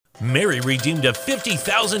Mary redeemed a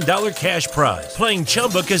 $50,000 cash prize playing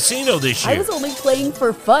Chumba Casino this year. I was only playing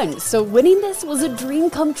for fun, so winning this was a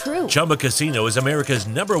dream come true. Chumba Casino is America's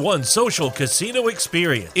 #1 social casino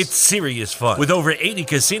experience. It's serious fun. With over 80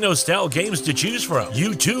 casino-style games to choose from,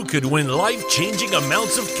 you too could win life-changing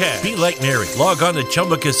amounts of cash. Be like Mary. Log on to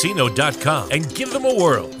ChumbaCasino.com and give them a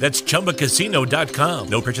whirl. That's ChumbaCasino.com.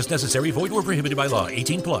 No purchase necessary. Void where prohibited by law.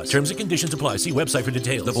 18+. Terms and conditions apply. See website for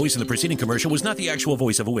details. The voice in the preceding commercial was not the actual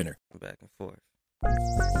voice of a winner. Back and forth.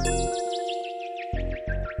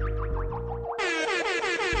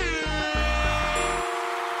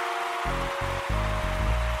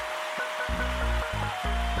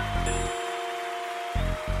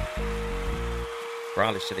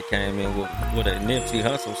 Probably should have came in with a Nipsey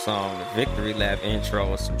Hussle song, the Victory Lap intro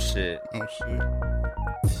or some shit. Oh shit.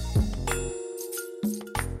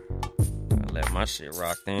 I let my shit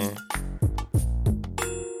rock in.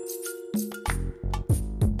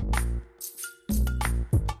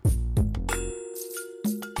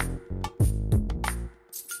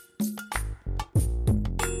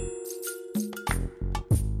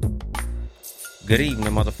 Good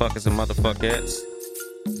evening, motherfuckers and motherfuckettes.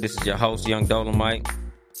 This is your host, Young Dolemite,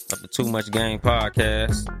 of the Too Much Game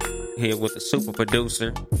podcast. Here with the super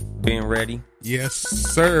producer, being ready. Yes,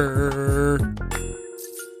 sir.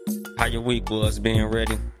 How your week was, being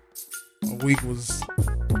ready? My week was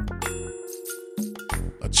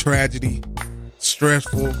a tragedy,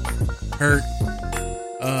 stressful, hurt.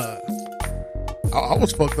 I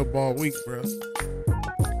was fucked up all week, bro.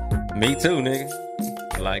 Me too, nigga.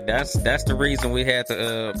 Like, that's the reason we had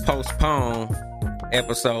to postpone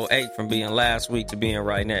episode 8 from being last week to being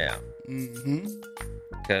right now. Mm-hmm.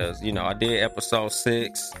 Because, you know, I did episode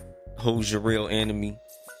 6, Who's Your Real Enemy?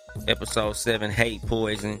 Episode 7, Hate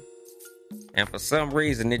Poison. And for some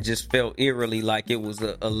reason, it just felt eerily like it was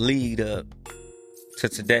a lead up to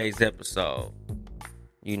today's episode.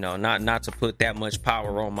 You know, not to put that much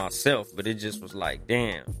power on myself, but it just was like,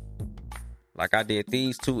 damn. Like, I did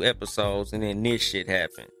these 2 episodes and then this shit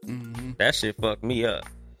happened. Mm-hmm. That shit fucked me up.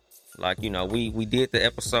 Like, you know, we did the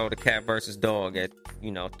episode of Cat vs. Dog at,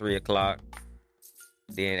 3 o'clock.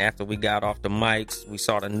 Then after we got off the mics, we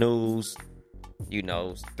saw the news,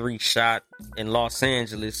 3 shot in Los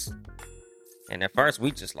Angeles. And at first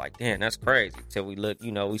we just like, damn, that's crazy. Till we look,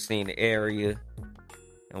 we seen the area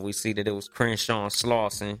and we see that it was Crenshaw and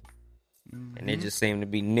Slauson. Mm-hmm. And it just seemed to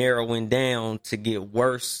be narrowing down to get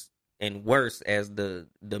worse and worse as the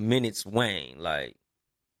minutes wane. Like,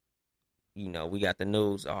 we got the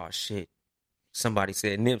news. Oh shit! Somebody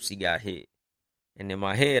said Nipsey got hit, and in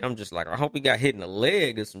my head, I'm just like, I hope he got hit in the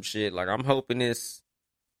leg or some shit. Like, I'm hoping it's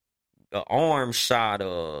an arm shot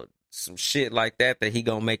or some shit like that he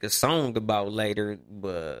gonna make a song about later.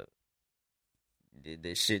 But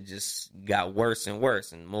this shit just got worse and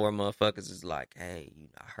worse, and more motherfuckers is like, hey,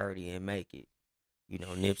 I heard he didn't make it.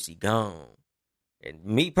 Nipsey gone. And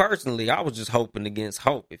me personally, I was just hoping against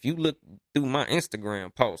hope. If you look through my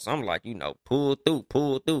Instagram posts, I'm like, pull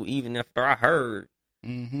through. Even after I heard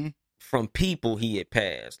from people he had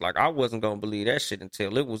passed. Like, I wasn't going to believe that shit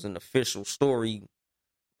until it was an official story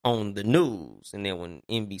on the news. And then when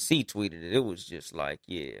NBC tweeted it, it was just like,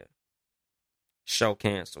 yeah, show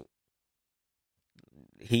canceled.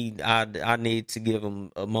 I need to give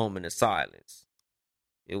him a moment of silence.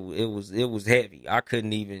 It was heavy. I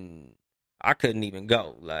couldn't even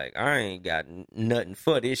go. Like, I ain't got nothing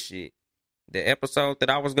for this shit. The episode that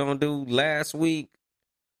I was gonna do last week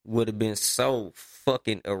would have been so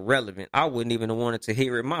fucking irrelevant. I wouldn't even have wanted to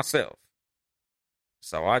hear it myself.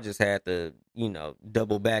 So I just had to,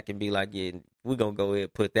 double back and be like, yeah, we're gonna go ahead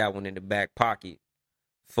and put that one in the back pocket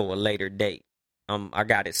for a later date. I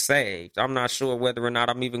got it saved. I'm not sure whether or not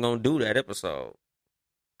I'm even gonna do that episode.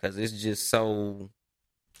 Cause it's just so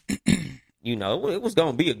it was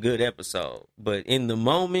going to be a good episode. But in the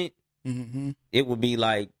moment, it would be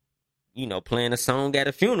like, playing a song at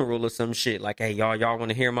a funeral or some shit. Like, hey, y'all want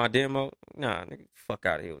to hear my demo? Nah, nigga, fuck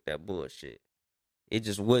out of here with that bullshit. It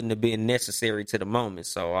just wouldn't have been necessary to the moment.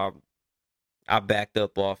 So I backed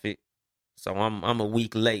up off it. So I'm a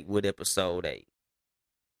week late with episode 8.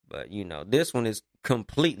 But, this one is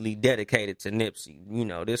completely dedicated to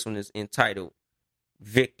Nipsey. This one is entitled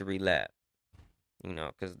Victory Lap.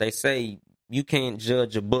 Because they say you can't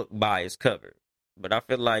judge a book by its cover. But I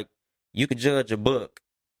feel like you could judge a book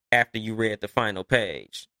after you read the final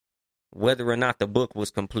page, whether or not the book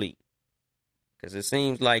was complete. Because it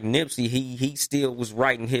seems like Nipsey, he still was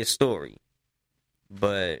writing his story.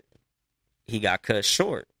 But he got cut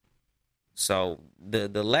short. So the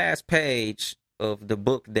last page of the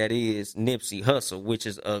book that is Nipsey Hussle, which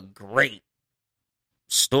is a great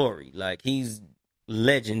story. Like, he's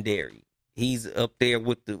legendary. He's up there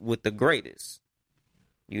with the greatest.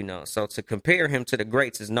 So to compare him to the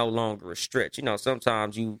greats is no longer a stretch.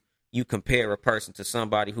 Sometimes you compare a person to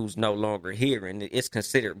somebody who's no longer here, and it's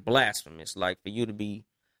considered blasphemous. Like for you to be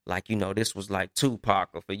like, this was like Tupac,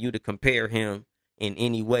 or for you to compare him in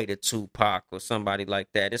any way to Tupac or somebody like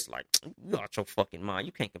that, it's like, you out your fucking mind.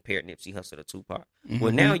 You can't compare Nipsey Hussle to Tupac. Mm-hmm.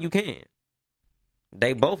 Well, now you can.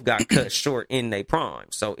 They both got cut short in their prime,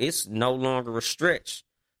 so it's no longer a stretch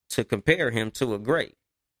to compare him to a great.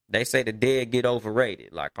 They say the dead get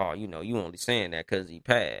overrated. Like, oh, you only saying that because he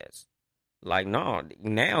passed. Like, no,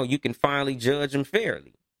 now you can finally judge him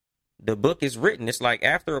fairly. The book is written. It's like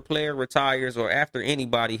after a player retires or after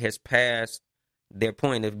anybody has passed their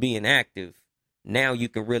point of being active, now you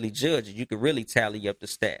can really judge it. You can really tally up the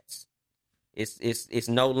stats. It's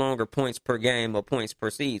no longer points per game or points per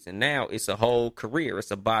season. Now it's a whole career. It's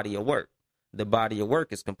a body of work. The body of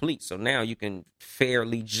work is complete. So now you can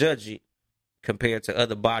fairly judge it compared to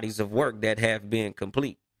other bodies of work that have been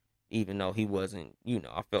complete. Even though he wasn't,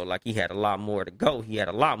 I felt like he had a lot more to go. He had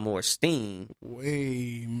a lot more steam.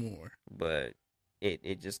 Way more. But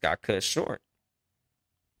it just got cut short.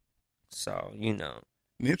 So,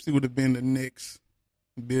 Nipsey would have been the next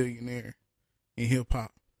billionaire in hip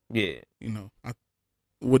hop. Yeah.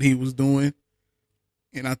 What he was doing.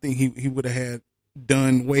 And I think he would have had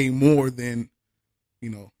done way more than,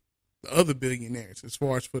 the other billionaires as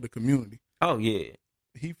far as for the community. Oh, yeah.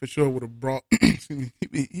 He for sure would have brought,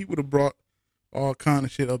 he would have brought all kind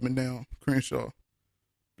of shit up and down Crenshaw.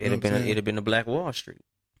 It'd have been a Black Wall Street.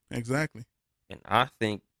 Exactly. And I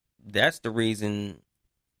think that's the reason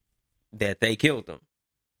that they killed him.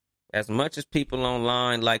 As much as people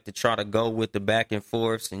online like to try to go with the back and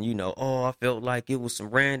forths and, I felt like it was some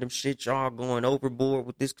random shit, y'all going overboard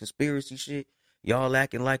with this conspiracy shit. Y'all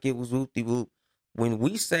acting like it was whoop-de-whoop. When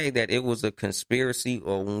we say that it was a conspiracy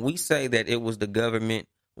or when we say that it was the government,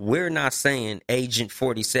 we're not saying Agent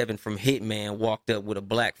 47 from Hitman walked up with a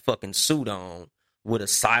black fucking suit on with a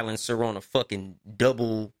silencer on a fucking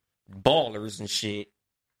double ballers and shit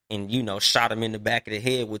and, shot him in the back of the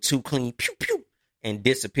head with two clean pew pew and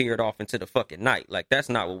disappeared off into the fucking night. Like, that's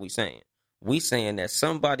not what we saying. We saying that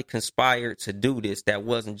somebody conspired to do this that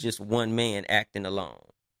wasn't just one man acting alone.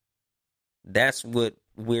 That's what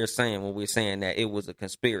we're saying when we're saying that it was a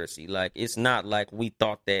conspiracy. Like, it's not like we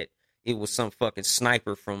thought that it was some fucking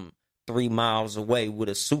sniper from 3 miles away with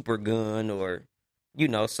a super gun or,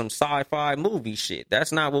 some sci-fi movie shit.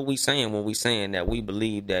 That's not what we saying when we saying that we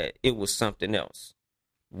believe that it was something else.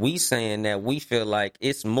 We saying that we feel like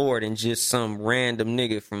it's more than just some random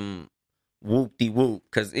nigga from whoop-de-whoop.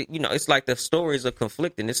 Because, it's like the stories are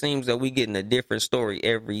conflicting. It seems that we getting a different story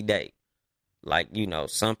every day. Like,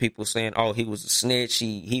 some people saying, oh, he was a snitch.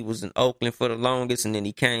 He was in Oakland for the longest, and then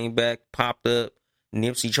he came back, popped up.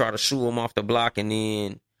 Nipsey tried to shoo him off the block, and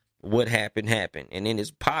then what happened. And then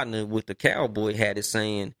his partner with the cowboy had it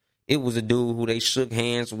saying it was a dude who they shook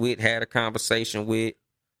hands with, had a conversation with,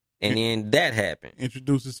 and then that happened.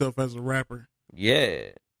 Introduced himself as a rapper.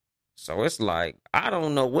 Yeah. So it's like, I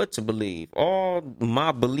don't know what to believe. All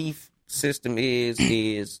my belief system is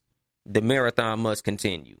the marathon must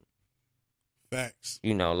continue. Facts.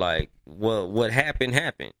 Like, what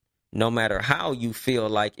happened. No matter how you feel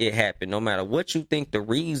like it happened, no matter what you think the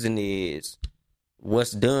reason is,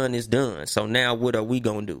 what's done is done. So now what are we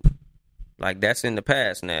going to do? Like, that's in the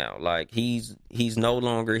past now. Like, he's no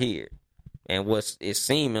longer here. And what's it's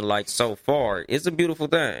seeming like so far is a beautiful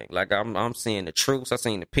thing. Like, I'm seeing the truce. I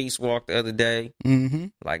seen the peace walk the other day. Mm-hmm.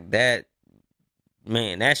 Like, that,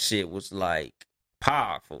 man, that shit was, like,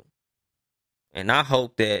 powerful. And I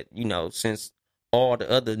hope that, since all the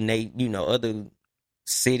other other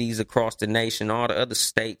cities across the nation, all the other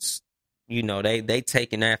states, they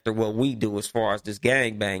taking after what we do as far as this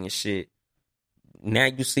gangbang and shit. Now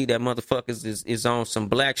you see that motherfuckers is on some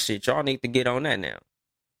black shit. Y'all need to get on that now.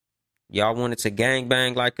 Y'all wanted to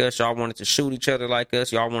gangbang like us. Y'all wanted to shoot each other like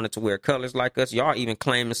us. Y'all wanted to wear colors like us. Y'all even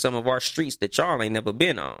claiming some of our streets that y'all ain't never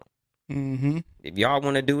been on. Mm-hmm. If y'all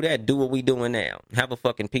want to do that, do what we doing now. Have a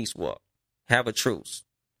fucking peace walk. Have a truce.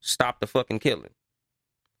 Stop the fucking killing.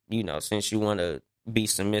 Since you want to be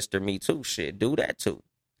some Mr. Me Too shit, do that too.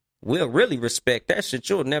 We'll really respect that shit.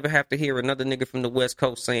 You'll never have to hear another nigga from the West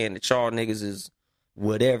Coast saying that y'all niggas is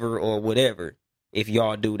whatever or whatever if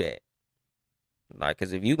y'all do that. Like,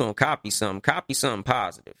 because if you going to copy something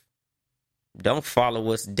positive. Don't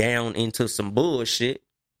follow us down into some bullshit.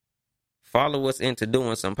 Follow us into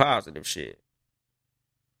doing some positive shit.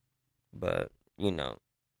 But,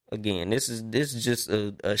 again, this is just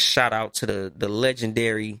a shout out to the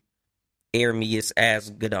legendary Ermias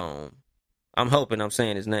Asgadon. I'm hoping I'm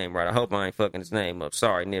saying his name right. I hope I ain't fucking his name up.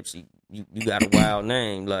 Sorry, Nipsey. You got a wild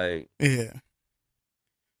name. Like, Yeah.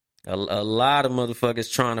 a lot of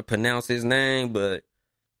motherfuckers trying to pronounce his name, but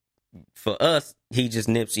for us, he just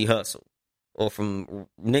Nipsey Hussle. Or from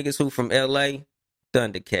niggas who from L.A.,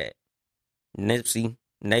 Thundercat. Nipsey,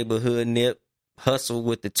 neighborhood Nip, Hustle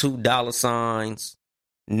with the $2 signs.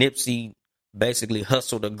 Nipsey basically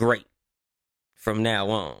Hustle the Great from now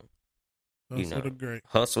on. Hustle the Great.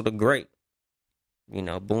 Hustle the Great. You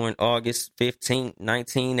know, born August 15th,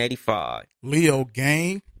 1985. Leo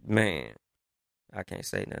gang. Man, I can't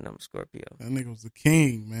say nothing. I'm a Scorpio. That nigga was the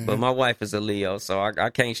king, man. But my wife is a Leo, so I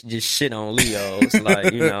can't just shit on Leos.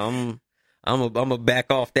 Like, you know, I'm a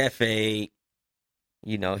back off that fade.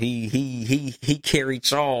 You know, he carried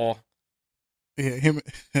y'all. Yeah, him.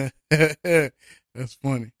 That's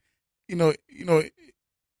funny. You know,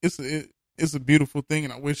 it's a beautiful thing,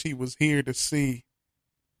 and I wish he was here to see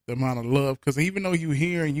the amount of love. Because even though you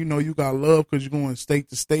hear and you know you got love because you're going state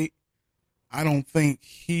to state, I don't think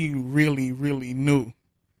he really knew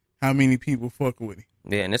how many people fuck with him.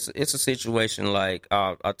 Yeah, and it's a situation like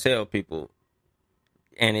I tell people,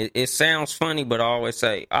 and it sounds funny, but I always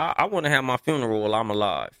say I want to have my funeral while I'm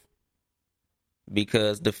alive,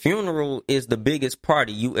 because the funeral is the biggest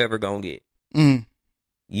party you ever gonna get.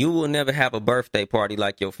 You will never have a birthday party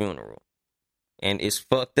like your funeral. And it's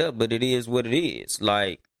fucked up, but it is what it is.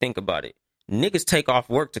 Like, think about it. Niggas take off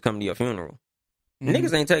work to come to your funeral.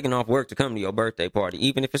 Niggas ain't taking off work to come to your birthday party,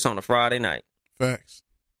 even if it's on a Friday night. Facts.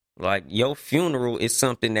 Like, your funeral is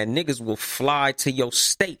something that niggas will fly to your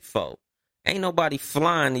state for. Ain't nobody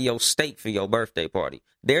flying to your state for your birthday party.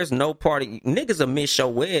 There's no party. Niggas will miss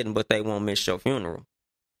your wedding, but they won't miss your funeral.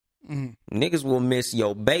 Niggas will miss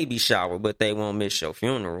your baby shower, but they won't miss your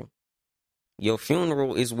funeral. Your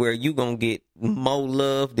funeral is where you gonna get more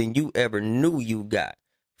love than you ever knew you got.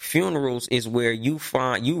 Funerals is where you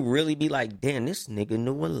really be like, damn, this nigga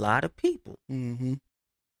knew a lot of people.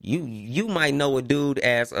 You might know a dude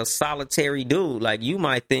as a solitary dude. Like, you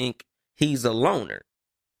might think he's a loner.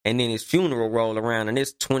 And then his funeral roll around and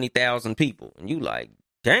it's 20,000 people. And you like,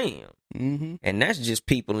 damn. And that's just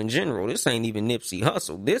people in general. This ain't even Nipsey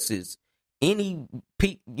Hussle. This is any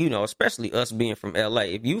you know, especially us being from LA.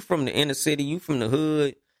 If you from the inner city, you from the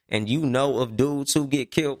hood, and you know of dudes who get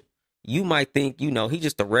killed, you might think, you know, he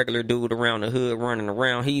just a regular dude around the hood running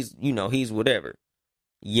around. He's, you know, he's whatever.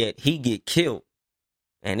 Yet he get killed,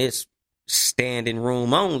 and it's standing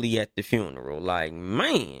room only at the funeral. Like,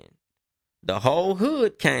 man, the whole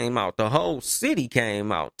hood came out. The whole city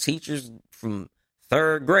came out. Teachers from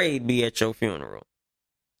 3rd grade be at your funeral.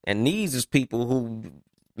 And these is people who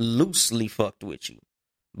loosely fucked with you.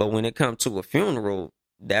 But when it comes to a funeral,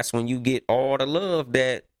 that's when you get all the love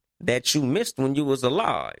that you missed when you was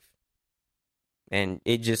alive. And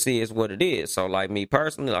it just is what it is. So, like, me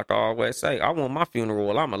personally, like I always say, I want my funeral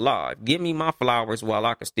while I'm alive. Give me my flowers while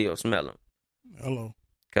I can still smell them. Hello.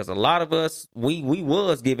 Because a lot of us, we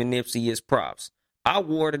was giving Nipsey his props. I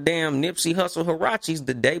wore the damn Nipsey Hussle Huaraches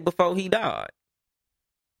the day before he died.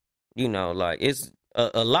 You know, like, it's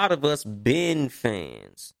a lot of us been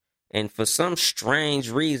fans. And for some strange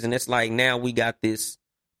reason, it's like now we got this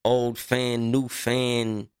old fan, new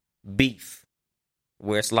fan beef.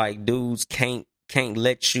 Where it's like dudes can't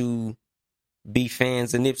let you be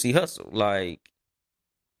fans of Nipsey Hussle. Like,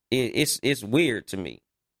 it's weird to me.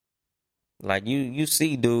 Like, you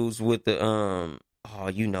see dudes with the oh,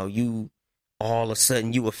 you know, you all of a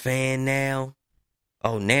sudden you a fan now.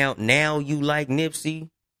 Oh, now you like Nipsey.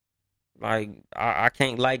 Like, I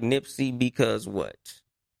can't like Nipsey because what?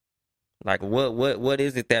 Like, what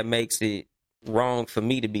is it that makes it wrong for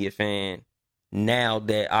me to be a fan now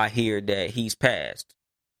that I hear that he's passed?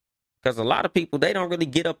 Because a lot of people, they don't really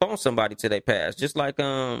get up on somebody till they pass. Just like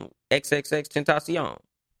XXX Tentacion.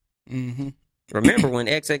 Remember when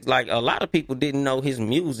XX, like, a lot of people didn't know his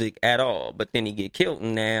music at all, but then he get killed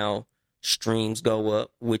and now streams go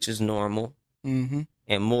up, which is normal.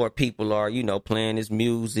 And more people are, you know, playing his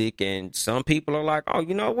music, and some people are like, oh,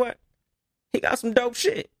 you know what? He got some dope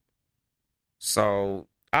shit. So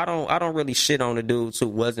I don't really shit on the dudes who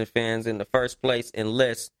wasn't fans in the first place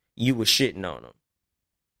unless you were shitting on them.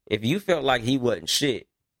 If you felt like he wasn't shit,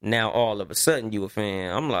 now all of a sudden you a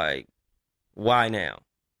fan, I'm like, why now?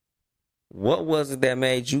 What was it that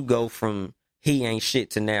made you go from he ain't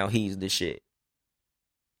shit to now he's the shit?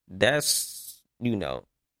 That's, you know,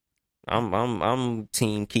 I'm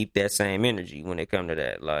team keep that same energy when it come to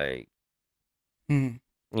that. Like, you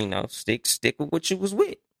know, stick with what you was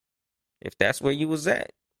with. If that's where you was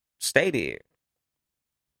at, stay there.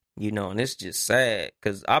 You know, and it's just sad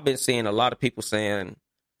because I've been seeing a lot of people saying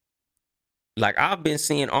like I've been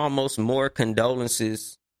seeing almost more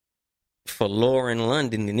condolences for Lauren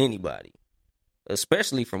London than anybody,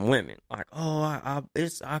 especially from women. Like, oh,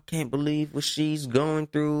 I can't believe what she's going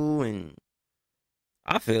through, and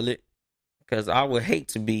I feel it because I would hate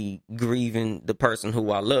to be grieving the person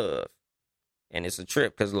who I love, and it's a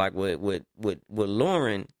trip because like with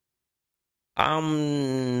Lauren,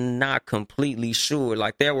 I'm not completely sure.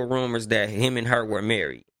 Like there were rumors that him and her were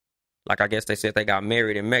married. Like I guess they said they got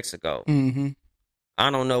married in Mexico. Mm-hmm. I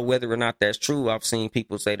don't know whether or not that's true. I've seen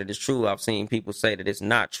people say that it's true. I've seen people say that it's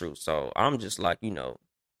not true. So I'm just like,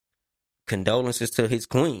 condolences to his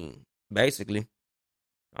queen, basically.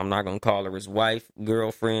 I'm not going to call her his wife,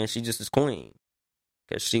 girlfriend. She just his queen.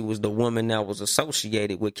 Because she was the woman that was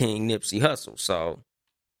associated with King Nipsey Hussle. So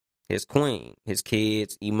his queen, his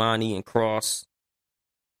kids, Imani and Cross,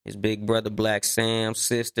 his big brother Black Sam,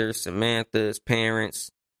 sister Samantha, his parents,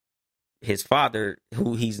 his father,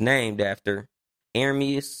 who he's named after,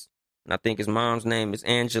 Ermias, and I think his mom's name is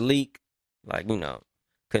Angelique. Like,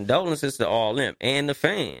 condolences to all them and the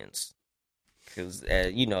fans. Because,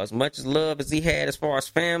 as much as love as he had as far as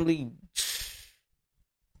family,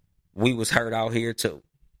 we was hurt out here too.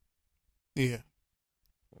 Yeah.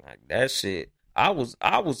 Like that shit. I was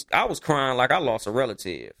crying like I lost a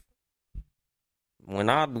relative. When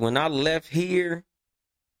I left here,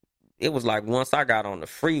 it was like once I got on the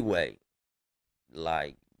freeway,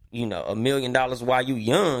 like, $1 Million While You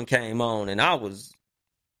Young came on, and I was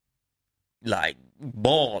like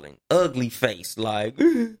bawling, ugly face, like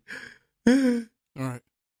All right.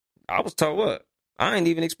 I was told what? I didn't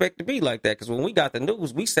even expect to be like that, because when we got the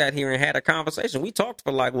news, we sat here and had a conversation. We talked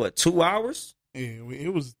for like, 2 hours? Yeah,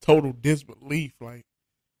 it was total disbelief. Like,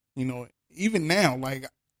 even now, like,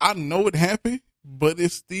 I know it happened, but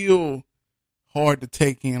it's still hard to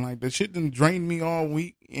take in. Like, the shit done drained me all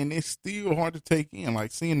week, and it's still hard to take in.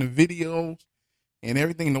 Like, seeing the videos and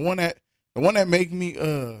everything. The one that made me,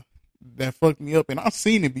 that fucked me up, and I've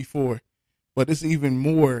seen it before, but it's even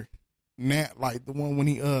more like the one when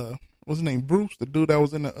he, what's his name, Bruce, the dude that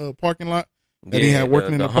was in the parking lot that he had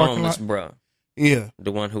working in the parking lot, bro. Yeah,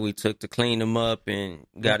 the one who he took to clean him up and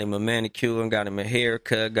got him a manicure and got him a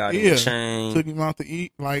haircut, got him a chain, took him out to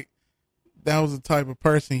eat. Like, that was the type of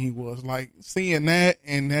person he was. Like, seeing that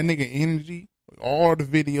and that nigga energy, all the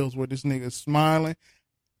videos where this nigga smiling.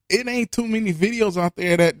 It ain't too many videos out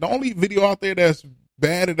there the only video out there that's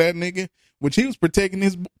bad at that nigga, which he was protecting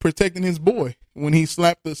his boy when he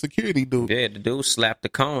slapped the security dude. Yeah, the dude slapped the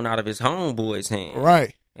cone out of his homeboy's hand.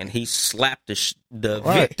 Right. And he slapped the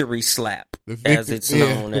right. victory slap, as it's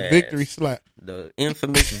known as. The victory slap. The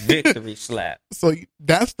infamous victory slap. So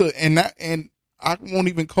that's and I won't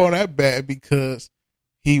even call that bad because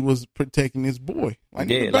he was protecting his boy. Like,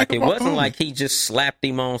 yeah, like it wasn't like he just slapped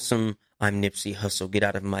him on some, I'm Nipsey Hussle, get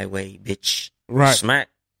out of my way, bitch. Right. Smack.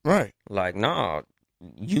 Right. Like, nah,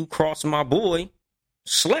 you cross my boy,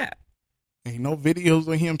 slap. Ain't no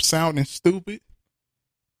videos of him sounding stupid.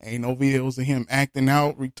 Ain't no videos of him acting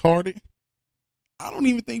out retarded. I don't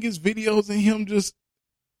even think it's videos of him just,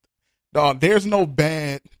 dog, there's no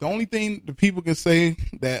bad. The only thing the people can say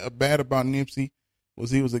that bad about Nipsey was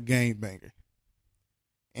he was a gangbanger.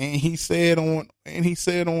 And he said on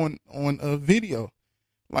a video,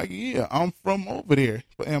 like, yeah, I'm from over there.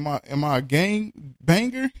 But am I a gang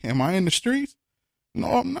banger? Am I in the streets? No,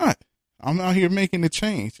 I'm not. I'm out here making a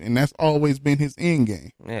change, and that's always been his end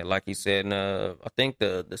game. Yeah, like he said, I think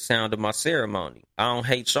the sound of my ceremony. I don't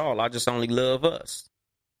hate y'all. I just only love us.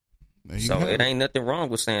 So it ain't nothing wrong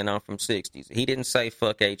with saying I'm from 60s. He didn't say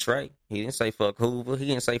fuck A-Trey. He didn't say fuck Hoover. He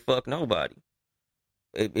didn't say fuck nobody.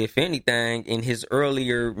 If anything, in his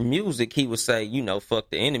earlier music, he would say,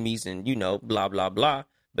 fuck the enemies and, blah, blah, blah.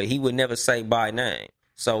 But he would never say by name.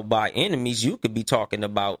 So by enemies, you could be talking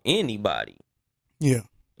about anybody. Yeah.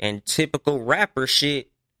 And typical rapper shit,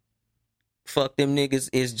 fuck them niggas,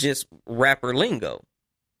 is just rapper lingo.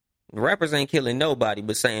 Rappers ain't killing nobody,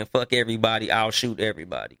 but saying fuck everybody, I'll shoot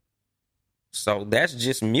everybody. So that's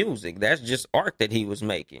just music. That's just art that he was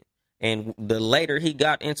making. And the later he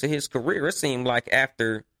got into his career, it seemed like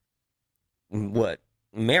after,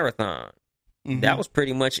 Marathon. Mm-hmm. That was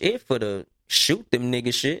pretty much it for the shoot them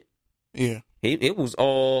nigga shit. Yeah. It was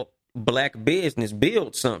all black business,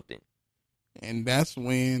 build something. And that's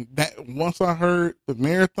when once I heard the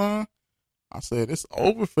Marathon, I said, it's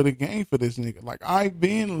over for the game for this nigga. Like, I've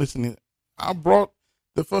been listening. I brought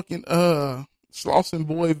the fucking Slauson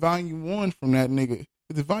Boy Volume 1 from that nigga.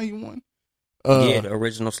 Is it Volume 1? Yeah, the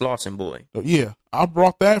original Slauson Boy. Yeah, I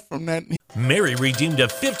brought that from that. Mary redeemed a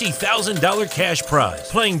 $50,000 cash prize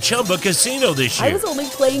playing Chumba Casino this year. I was only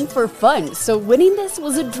playing for fun, so winning this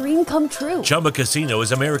was a dream come true. Chumba Casino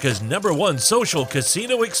is America's #1 social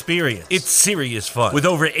casino experience. It's serious fun. With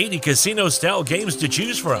over 80 casino-style games to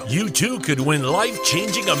choose from, you too could win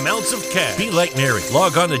life-changing amounts of cash. Be like Mary.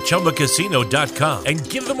 Log on to ChumbaCasino.com and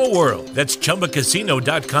give them a whirl. That's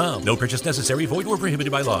ChumbaCasino.com. No purchase necessary. Void where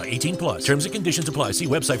prohibited by law. 18 plus. Terms and conditions apply. See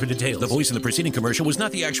website for details. The voice in the preceding commercial was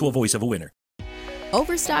not the actual voice of a winner.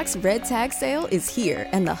 Overstock's Red Tag Sale is here,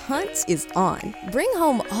 and the hunt is on. Bring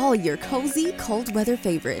home all your cozy, cold weather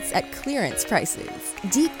favorites at clearance prices.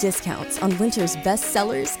 Deep discounts on winter's best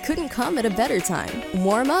sellers couldn't come at a better time.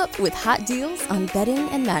 Warm up with hot deals on bedding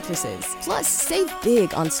and mattresses. Plus, save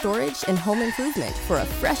big on storage and home improvement for a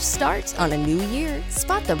fresh start on a new year.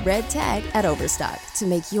 Spot the red tag at Overstock to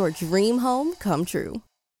make your dream home come true.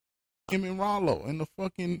 Him and Rollo in the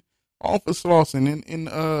fucking office Slauson in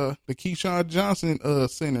the Keyshawn Johnson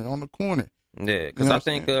center on the corner. Yeah, because I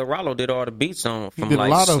think Rollo did all the beats on from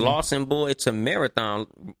like Slauson Boy to Marathon.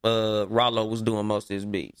 Rollo was doing most of his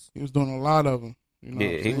beats. He was doing a lot of them. You know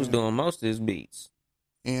he was doing most of his beats.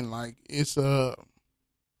 And like it's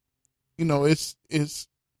it's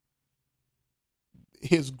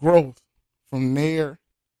his growth from there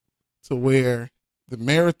to where the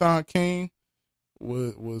Marathon came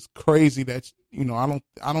was crazy. That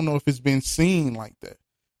I don't know if it's been seen like that.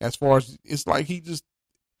 As far as it's like he just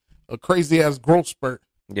a crazy ass growth spurt.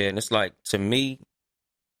 Yeah, and it's like to me,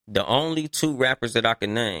 the only two rappers that I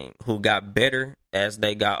can name who got better as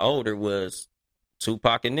they got older was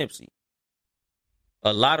Tupac and Nipsey.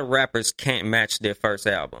 A lot of rappers can't match their first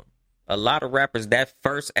album. A lot of rappers that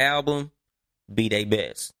first album be their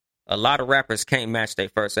best. A lot of rappers can't match their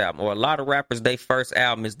first album, or a lot of rappers their first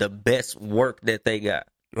album is the best work that they got.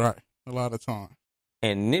 Right, a lot of time.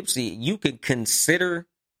 And Nipsey, you could consider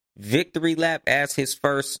Victory Lap as his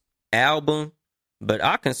first album, but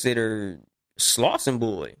I consider Slauson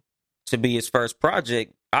Boy to be his first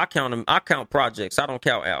project. I count projects. I don't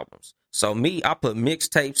count albums. So me, I put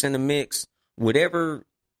mixtapes in the mix. Whatever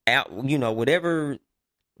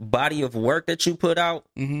body of work that you put out,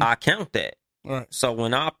 I count that. Right. So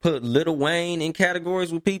when I put Lil Wayne in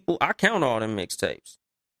categories with people, I count all them mixtapes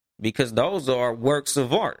because those are works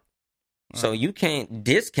of art. Right. So you can't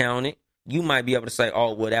discount it. You might be able to say,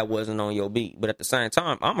 oh, well, that wasn't on your beat. But at the same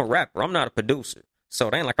time, I'm a rapper. I'm not a producer. So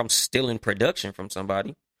it ain't like I'm stealing production from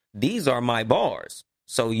somebody. These are my bars.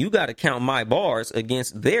 So you got to count my bars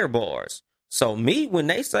against their bars. So me, when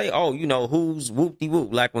they say, oh, who's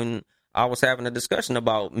whoop-de-whoop, like when I was having a discussion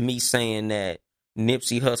about me saying that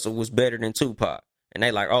Nipsey Hussle was better than Tupac. And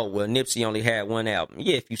they like, oh, well, Nipsey only had one album.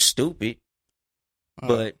 Yeah, if you stupid.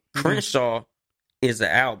 But Crenshaw is an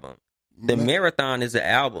album. The Marathon is an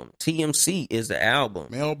album. TMC is an album.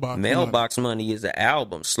 Mailbox Money is an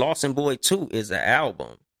album. Slauson Boy 2 is an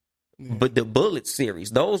album. Yeah. But the Bullet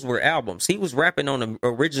series, those were albums. He was rapping on the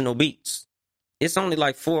original beats. It's only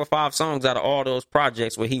like 4 or 5 songs out of all those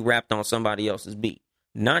projects where he rapped on somebody else's beat.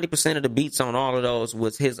 90% of the beats on all of those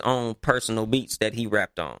was his own personal beats that he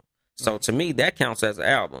rapped on. So to me, that counts as an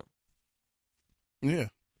album. Yeah.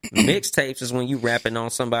 Mixtapes is when you rapping on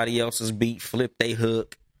somebody else's beat, flip they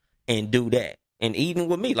hook, and do that. And even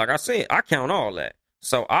with me, like I said, I count all that.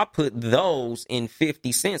 So I put those in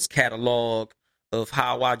 50 Cent's catalog of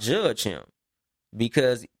how I judge him.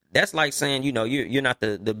 Because that's like saying, you're not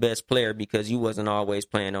the best player because you wasn't always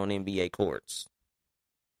playing on NBA courts.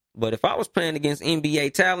 But if I was playing against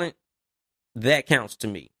NBA talent, that counts to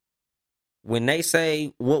me. When they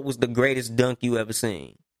say, what was the greatest dunk you ever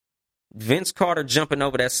seen? Vince Carter jumping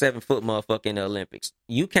over that 7-foot motherfucker in the Olympics.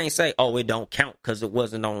 You can't say, oh, it don't count because it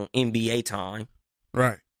wasn't on NBA time.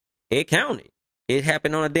 Right. It counted. It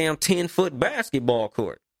happened on a damn 10-foot basketball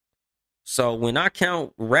court. So when I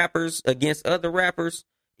count rappers against other rappers,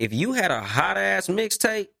 if you had a hot-ass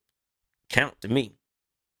mixtape, count to me.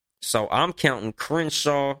 So I'm counting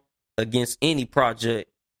Crenshaw against any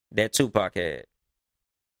project that Tupac had.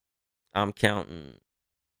 I'm counting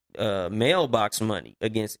Mailbox Money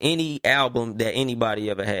against any album that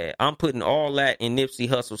anybody ever had. I'm putting all that in Nipsey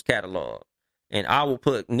Hussle's catalog. And I will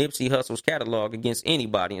put Nipsey Hussle's catalog against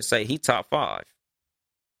anybody and say he top 5.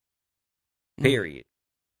 Period.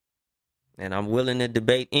 And I'm willing to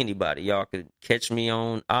debate anybody. Y'all could catch me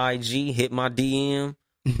on IG, hit my DM.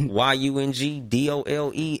 YUNGDOLEMITE.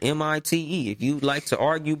 If you'd like to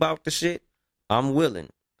argue about the shit, I'm willing.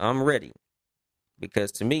 I'm ready.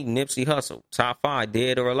 Because to me, Nipsey Hussle, top 5,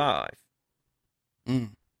 dead or alive.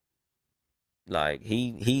 Like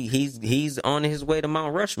he's on his way to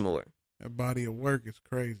Mount Rushmore. That body of work is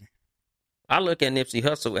crazy. I look at Nipsey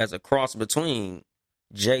Hussle as a cross between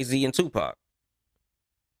Jay-Z and Tupac.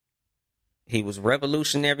 He was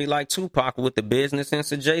revolutionary like Tupac with the business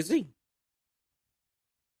sense of Jay-Z.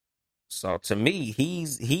 So to me,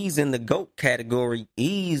 he's in the GOAT category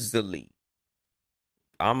easily.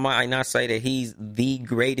 I might not say that he's the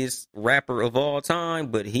greatest rapper of all time,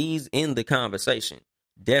 but he's in the conversation.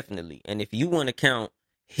 Definitely. And if you want to count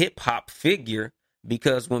hip-hop figure,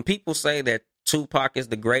 because when people say that Tupac is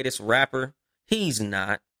the greatest rapper, he's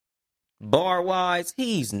not. Bar-wise,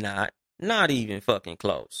 he's not. Not even fucking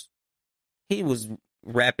close. He was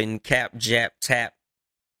rapping cap, jap, tap,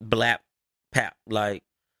 blap, pap. Like,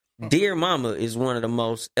 Dear Mama is one of the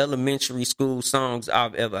most elementary school songs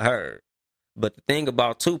I've ever heard. But the thing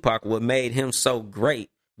about Tupac, what made him so great,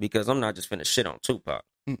 because I'm not just finna shit on Tupac.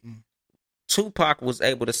 Tupac was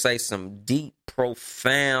able to say some deep,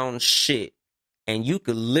 profound shit, and you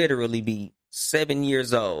could literally be 7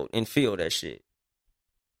 years old and feel that shit.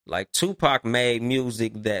 Like, Tupac made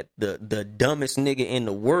music that the dumbest nigga in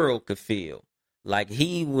the world could feel. Like,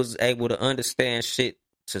 he was able to understand shit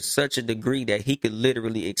to such a degree that he could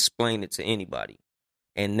literally explain it to anybody.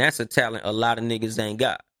 And that's a talent a lot of niggas ain't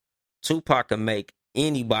got. Tupac could make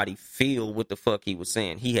anybody feel what the fuck he was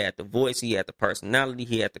saying. He had the voice, he had the personality,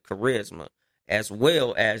 he had the charisma, as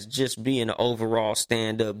well as just being an overall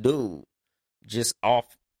stand-up dude. Just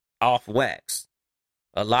off wax.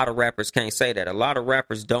 A lot of rappers can't say that. A lot of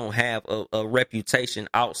rappers don't have a reputation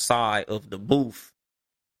outside of the booth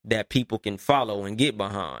that people can follow and get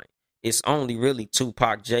behind. It's only really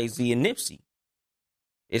Tupac, Jay-Z, and Nipsey.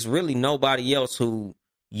 It's really nobody else who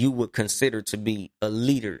you would consider to be a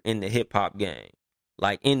leader in the hip-hop game.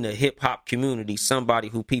 Like, in the hip-hop community, somebody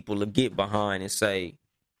who people will get behind and say,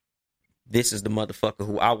 this is the motherfucker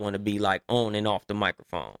who I want to be like on and off the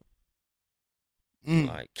microphone.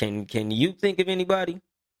 Like, can you think of anybody?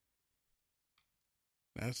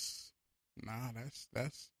 That's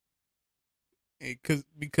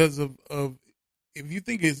because of if you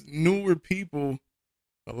think it's newer people,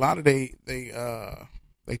 a lot of they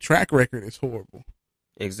track record is horrible.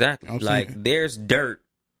 Exactly. You know like, there's dirt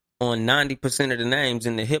on 90% of the names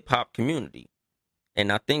in the hip hop community.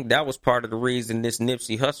 And I think that was part of the reason this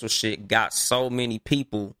Nipsey Hussle shit got so many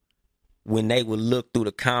people when they would look through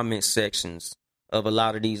the comment sections of a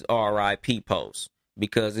lot of these RIP posts.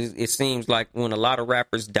 Because it seems like when a lot of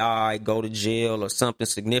rappers die, go to jail, or something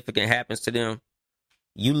significant happens to them,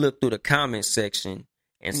 you look through the comment section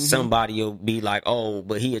and somebody will be like, oh,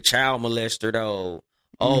 but he a child molester though.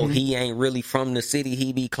 Oh, he ain't really from the city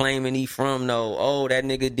he be claiming he from though. Oh, that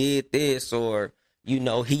nigga did this, or, you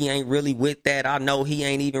know, he ain't really with that. I know he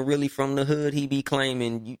ain't even really from the hood he be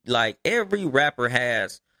claiming. Like, every rapper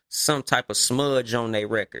has some type of smudge on their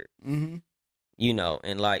record. You know,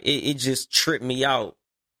 and like, it just tripped me out.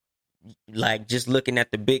 Like, just looking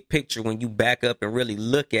at the big picture when you back up and really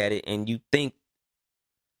look at it and you think,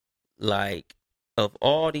 like, of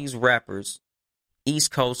all these rappers, East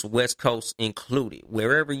Coast, West Coast included,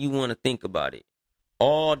 wherever you want to think about it,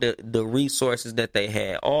 all the resources that they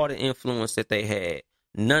had, all the influence that they had,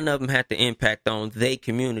 none of them had the impact on their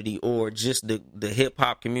community or just the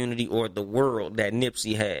hip-hop community or the world that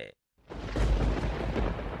Nipsey had.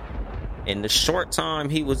 In the short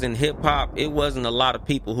time he was in hip-hop, it wasn't a lot of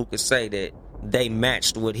people who could say that they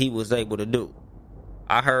matched what he was able to do.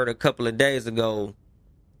 I heard a couple of days ago,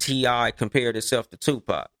 T.I. compared himself to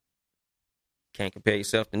Tupac. Can't compare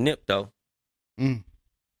yourself to Nip, though.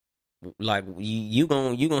 Like, you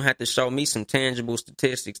gonna have to show me some tangible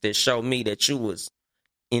statistics that show me that you was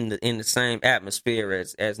in the same atmosphere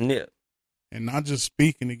as Nip. And not just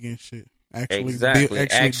speaking against shit.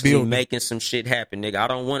 Actually making some shit happen, nigga. I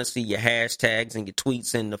don't want to see your hashtags and your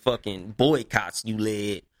tweets and the fucking boycotts you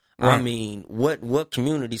led. Right. I mean, what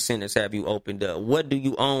community centers have you opened up? What do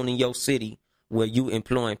you own in your city where you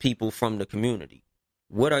employing people from the community?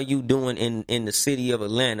 What are you doing in the city of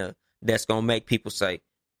Atlanta that's going to make people say,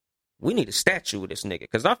 we need a statue of this nigga?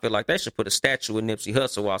 Because I feel like they should put a statue of Nipsey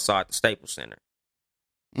Hussle outside the Staples Center.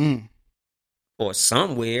 Or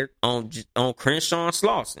somewhere on Crenshaw and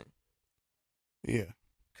Slauson. Yeah.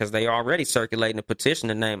 Because they already circulating a petition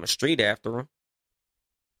to name a street after him.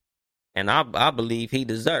 And I believe he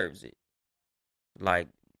deserves it. Like,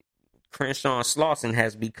 Crenshaw and Slauson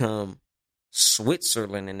has become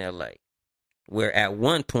Switzerland in L.A., where at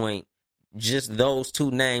one point, just those two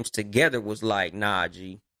names together was like, nah,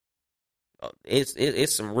 G.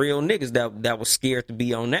 It's some real niggas that was scared to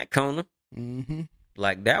be on that corner.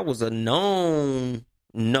 Like, that was a known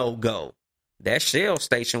no-go. That Shell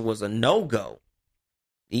station was a no-go.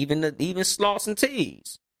 Even Slauson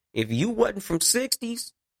T's. If you wasn't from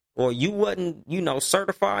 60s, or you wasn't,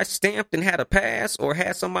 certified, stamped, and had a pass, or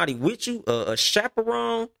had somebody with you, a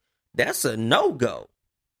chaperone, that's a no-go.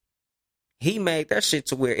 He made that shit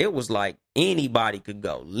to where it was like anybody could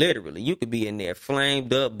go. Literally, you could be in there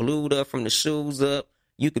flamed up, blued up from the shoes up.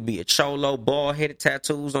 You could be a cholo, bald-headed,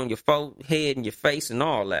 tattoos on your forehead and your face and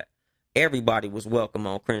all that. Everybody was welcome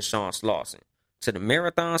on Crenshaw and Slauson. To the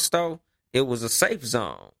Marathon store, it was a safe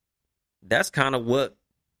zone. That's kind of what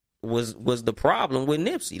was the problem with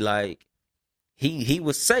Nipsey. Like, he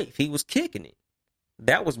was safe. He was kicking it.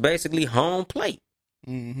 That was basically home plate.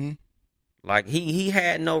 Mm-hmm. Like, he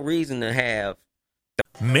had no reason to have.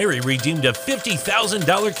 Mary redeemed a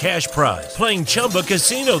 $50,000 cash prize playing Chumba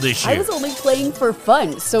Casino this year. I was only playing for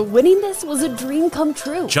fun, so winning this was a dream come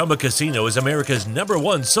true. Chumba Casino is America's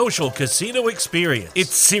 #1 social casino experience.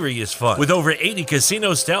 It's serious fun. With over 80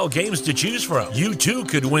 casino-style games to choose from, you too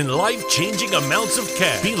could win life-changing amounts of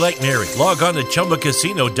cash. Be like Mary. Log on to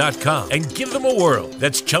ChumbaCasino.com and give them a whirl.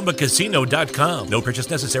 That's ChumbaCasino.com. No purchase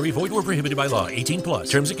necessary. Void where prohibited by law. 18+.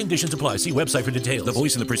 Terms and conditions apply. See website for details. The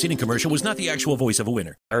voice in the preceding commercial was not the actual voice of a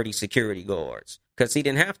winner. 30 security guards, because he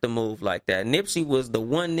didn't have to move like that. Nipsey was the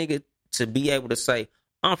one nigga to be able to say,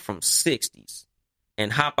 I'm from 60s,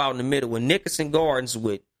 and hop out in the middle of Nickerson Gardens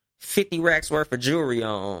with 50 racks worth of jewelry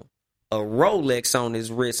on, a Rolex on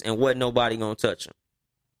his wrist, and wasn't nobody gonna touch him.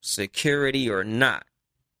 Security or not.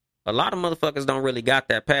 A lot of motherfuckers don't really got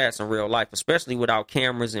that pass in real life, especially without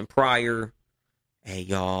cameras and prior, hey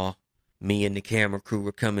y'all, me and the camera crew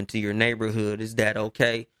are coming to your neighborhood, is that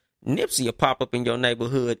okay? Nipsey will pop up in your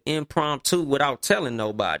neighborhood impromptu without telling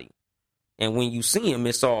nobody. And when you see him,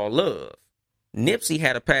 it's all love. Nipsey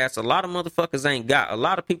had a pass a lot of motherfuckers ain't got. A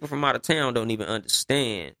lot of people from out of town don't even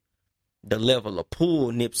understand the level of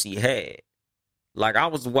pull Nipsey had. Like, I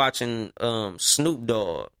was watching Snoop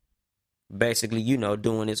Dogg, basically,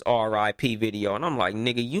 doing his R.I.P. video. And I'm like,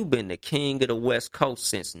 nigga, you been the king of the West Coast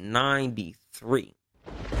since 93.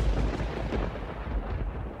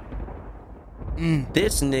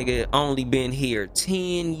 This nigga only been here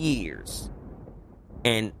 10 years.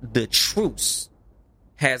 And the Truce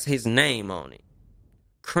has his name on it.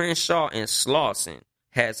 Crenshaw and Slauson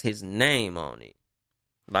has his name on it.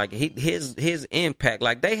 Like, his impact.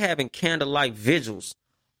 Like, they having candlelight vigils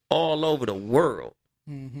all over the world.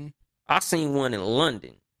 Mm-hmm. I seen one in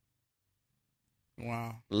London.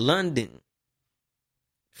 Wow. London.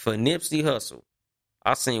 For Nipsey Hussle.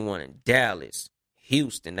 I seen one in Dallas.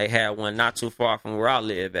 Houston, they had one not too far from where I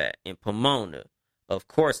live at, in Pomona. Of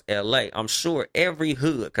course, LA. I'm sure every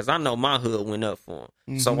hood, because I know my hood went up for him.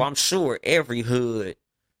 Mm-hmm. So I'm sure every hood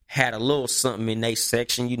had a little something in their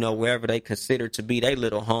section, wherever they consider to be their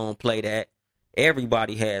little home plate at.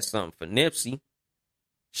 Everybody had something for Nipsey.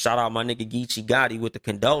 Shout out my nigga Geechee Gotti with the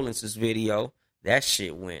condolences video. That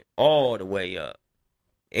shit went all the way up.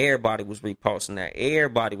 Everybody was reposting that.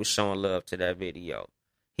 Everybody was showing love to that video.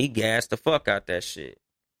 He gassed the fuck out that shit.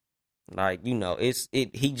 Like, he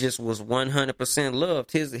just was 100%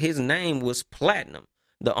 loved. His name was platinum.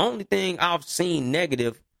 The only thing I've seen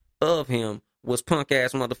negative of him was punk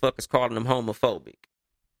ass motherfuckers calling him homophobic.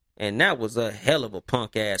 And that was a hell of a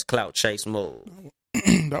punk ass clout chase move.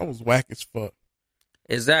 That was whack as fuck.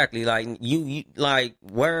 Exactly. Like, you like,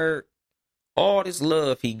 where all this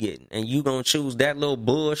love he getting, and you gonna choose that little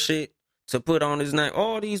bullshit to put on his name.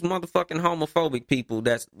 All these motherfucking homophobic people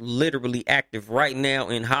that's literally active right now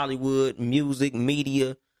in Hollywood, music,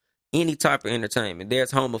 media, any type of entertainment.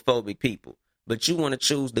 There's homophobic people. But you want to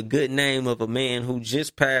choose the good name of a man who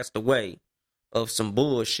just passed away of some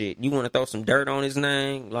bullshit. You want to throw some dirt on his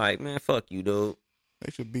name? Like, man, fuck you, dude.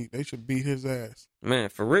 They should beat his ass. Man,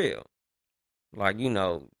 for real. Like,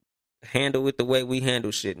 handle it the way we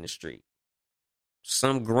handle shit in the street.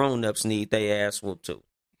 Some grown-ups need their ass whooped too.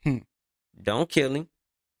 Don't kill him.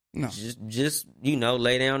 No. Just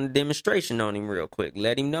lay down a demonstration on him real quick.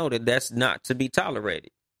 Let him know that that's not to be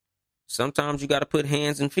tolerated. Sometimes you got to put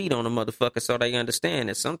hands and feet on a motherfucker so they understand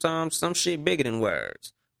that sometimes some shit bigger than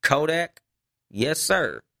words. Kodak, yes,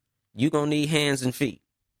 sir. You gonna need hands and feet.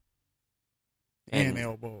 And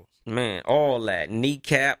elbows. Man, all that.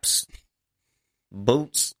 Kneecaps,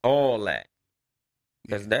 boots, all that.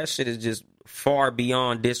 Because that shit is just far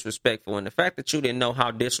beyond disrespectful. And the fact that you didn't know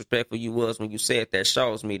how disrespectful you was when you said that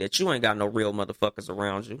shows me that you ain't got no real motherfuckers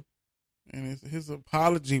around you. And his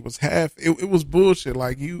apology was half. It was bullshit.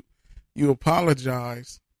 Like, you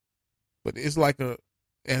apologize, but it's like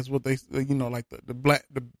as what they, like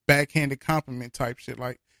the backhanded compliment type shit.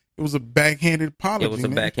 Like, it was a backhanded apology. It was a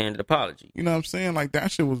backhanded apology. You know what I'm saying? Like,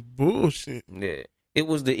 that shit was bullshit. Yeah. It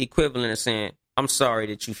was the equivalent of saying, I'm sorry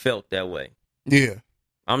that you felt that way. Yeah.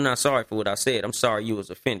 I'm not sorry for what I said. I'm sorry you was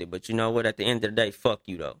offended. But you know what? At the end of the day, fuck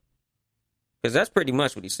you though. Because that's pretty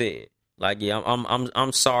much what he said. Like, yeah,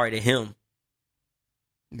 I'm sorry to him.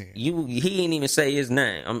 Yeah. He ain't even say his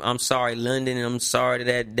name. I'm sorry, London, and I'm sorry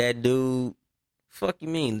to that dude. Fuck you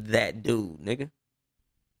mean that dude, nigga?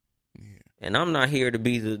 Yeah. And I'm not here to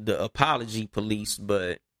be the apology police,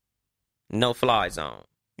 but no fly zone.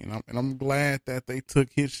 And I'm glad that they took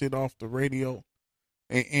his shit off the radio.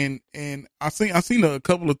 And I seen a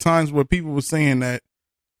couple of times where people were saying that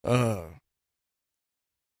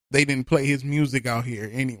they didn't play his music out here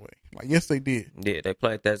anyway. Like, yes, they did. Yeah, they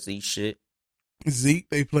played that Z shit. Zeke,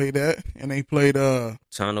 they played that, and they played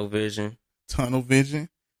Tunnel Vision.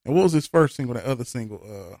 And what was his first single? That other single,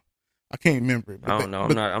 I can't remember it. I don't know.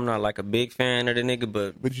 I'm not like a big fan of the nigga,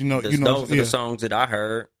 but those are the songs that I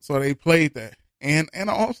heard. So they played that, and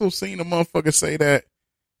I also seen a motherfucker say that,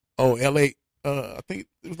 oh, L.A. I think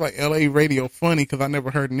it was like L.A. radio funny because I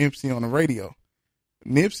never heard Nipsey on the radio.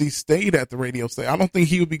 Nipsey stayed at the radio station. I don't think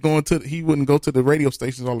he wouldn't go to the radio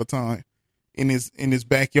stations all the time in his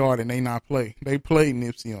backyard and they not play. They play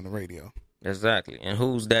Nipsey on the radio. Exactly. And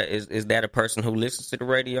who's that? Is that a person who listens to the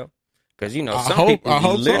radio? Because, you know, some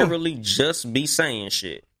people literally just be saying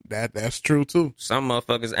shit. That's true, too. Some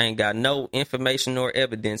motherfuckers ain't got no information or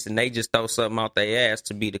evidence, and they just throw something out their ass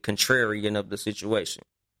to be the contrarian of the situation.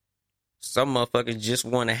 Some motherfuckers just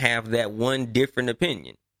want to have that one different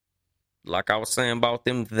opinion. Like I was saying about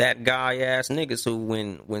them that guy-ass niggas who,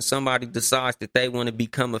 when somebody decides that they want to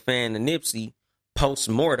become a fan of Nipsey,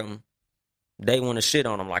 post-mortem, they want to shit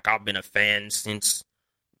on him. Like, I've been a fan since,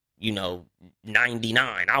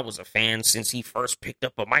 99. I was a fan since he first picked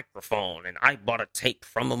up a microphone, and I bought a tape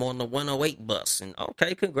from him on the 108 bus. And,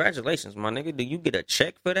 okay, congratulations, my nigga. Do you get a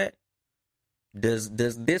check for that? Does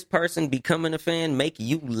this person becoming a fan make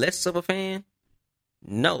you less of a fan?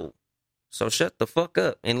 No. So shut the fuck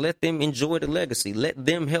up and let them enjoy the legacy. Let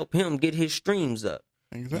them help him get his streams up.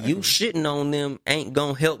 Exactly. You shitting on them ain't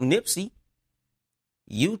gonna help Nipsey.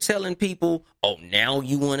 You telling people, oh, now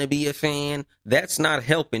you want to be a fan? That's not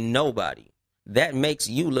helping nobody. That makes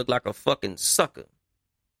you look like a fucking sucker.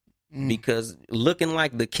 Because looking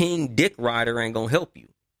like the king dick rider ain't gonna help you.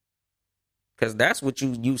 Because that's what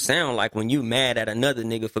you sound like when you mad at another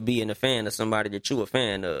nigga for being a fan of somebody that you a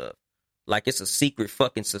fan of. Like it's a secret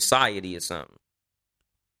fucking society or something.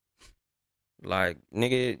 Like,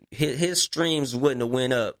 nigga, his streams wouldn't have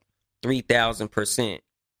went up 3,000%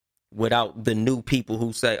 without the new people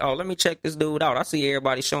who say, oh, let me check this dude out. I see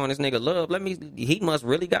everybody showing this nigga love. He must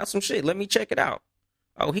really got some shit. Let me check it out.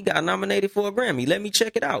 Oh, he got nominated for a Grammy. Let me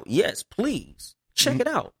check it out. Yes, please. Check it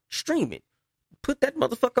out. Stream it. Put that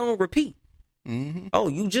motherfucker on repeat. Mm-hmm. Oh,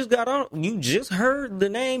 you just heard the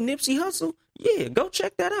name Nipsey Hussle? Yeah, go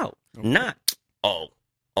check that out. Okay. Not, oh,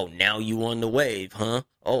 now you on the wave, huh?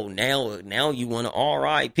 Oh, now you want to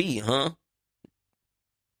R.I.P., huh?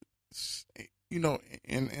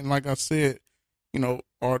 And like I said,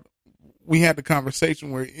 we had the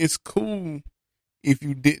conversation where it's cool if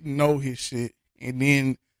you didn't know his shit and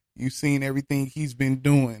then you seen everything he's been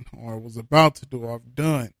doing or was about to do or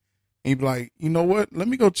done. And you be like, you know what? Let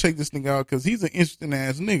me go check this nigga out because he's an interesting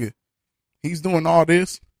ass nigga. He's doing all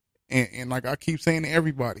this. And like I keep saying to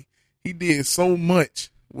everybody, he did so much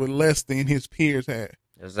with less than his peers had.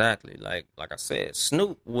 Exactly. Like I said,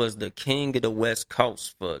 Snoop was the king of the West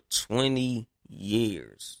Coast for 20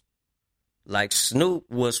 years. Like Snoop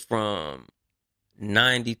was from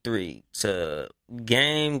 93 to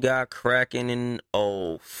Game got cracking in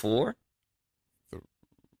 04.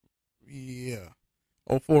 Yeah.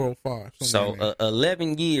 04, 05. So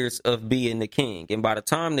 11 years of being the king. And by the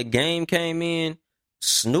time the Game came in,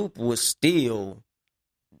 Snoop was still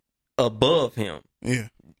above him. Yeah.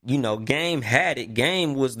 Game had it.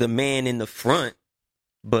 Game was the man in the front,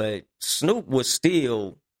 but Snoop was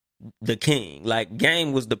still the king. Like,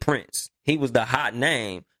 Game was the prince. He was the hot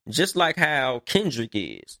name, just like how Kendrick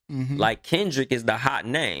is. Mm-hmm. Like, Kendrick is the hot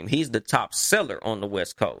name. He's the top seller on the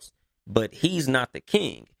West Coast, but he's not the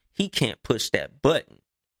king. He can't push that button.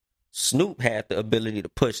 Snoop had the ability to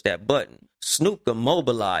push that button. Snoop could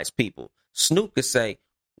mobilize people. Snoop could say,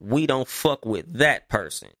 we don't fuck with that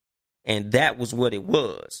person. And that was what it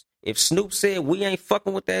was. If Snoop said we ain't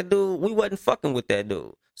fucking with that dude, we wasn't fucking with that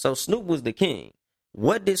dude. So Snoop was the king.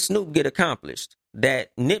 What did Snoop get accomplished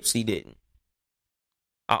that Nipsey didn't?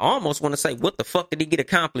 I almost want to say, what the fuck did he get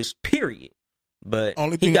accomplished, period? But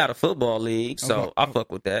he got a football league, so I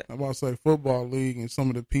fuck with that. I'm about to say football league, and some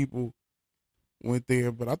of the people went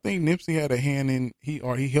there. But I think Nipsey had a hand in, he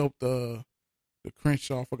helped the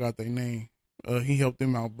Crenshaw, I forgot their name. He helped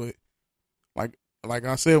them out. But like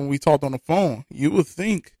I said, when we talked on the phone, you would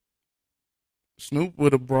think Snoop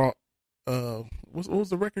would have brought what was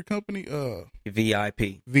the record company?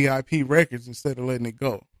 VIP Records, instead of letting it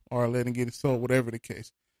go or letting it get sold, whatever the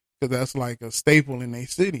case. Because that's like a staple in their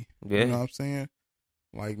city. Yeah. You know what I'm saying?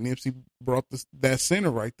 Like Nipsey brought that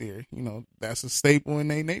center right there. You know, that's a staple in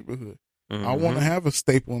their neighborhood. I want to have a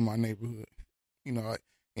staple in my neighborhood. You know,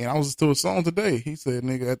 and I was listening to a song today. He said,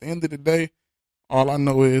 nigga, at the end of the day, all I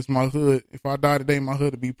know is my hood. If I die today, my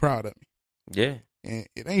hood will be proud of me. Yeah. And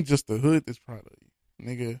it ain't just the hood that's proud of you.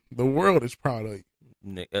 Nigga, the world is proud of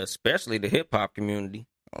you. Especially the hip hop community.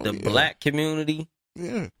 The yeah. black community.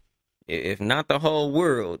 Yeah. If not the whole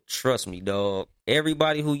world, trust me, dog.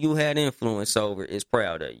 Everybody who you had influence over is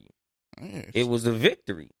proud of you. Yeah. It was a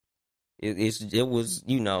victory. It was,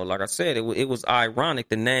 you know, like I said, it was ironic.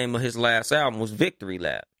 The name of his last album was Victory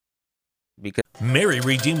Lap. Because Mary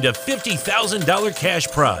redeemed a $50,000 cash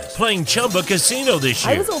prize playing Chumba Casino this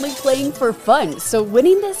year. I was only playing for fun, so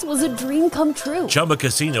winning this was a dream come true. Chumba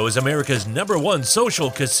Casino is America's #1 social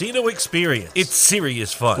casino experience. It's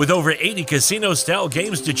serious fun. With over 80 casino-style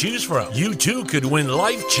games to choose from, you too could win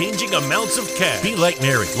life-changing amounts of cash. Be like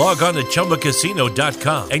Mary. Log on to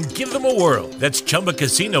ChumbaCasino.com and give them a whirl. That's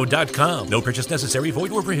ChumbaCasino.com. No purchase necessary.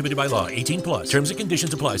 Void where prohibited by law. 18 plus. Terms and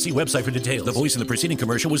conditions apply. See website for details. The voice in the preceding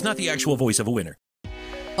commercial was not the actual voice of a winner.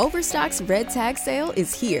 Overstock's Red Tag Sale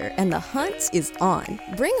is here and the hunt is on.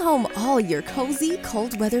 Bring home all your cozy,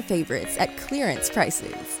 cold weather favorites at clearance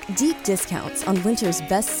prices. Deep discounts on winter's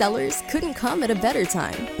best sellers couldn't come at a better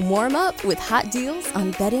time. Warm up with hot deals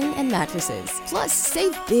on bedding and mattresses. Plus,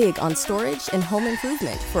 save big on storage and home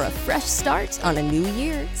improvement for a fresh start on a new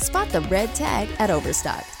year. Spot the red tag at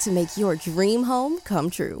Overstock to make your dream home come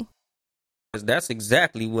true. that's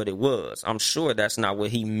exactly what it was. I'm sure that's not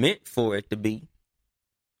what he meant for it to be.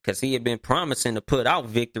 Because he had been promising to put out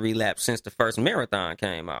Victory Lap since the first marathon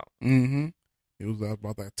came out. Mm-hmm. It was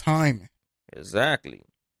about that timing. Exactly.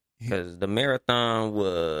 Because the marathon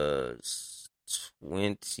was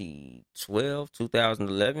 2012,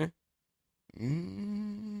 2011. Let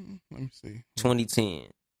me see. 2010.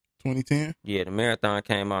 2010? Yeah, the marathon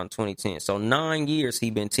came out in 2010. So 9 years he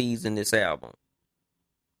been teasing this album.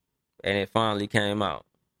 And it finally came out.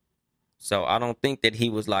 So I don't think that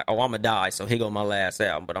he was like, oh, I'ma die, so here go my last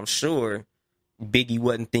album. But I'm sure Biggie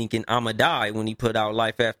wasn't thinking I'ma die when he put out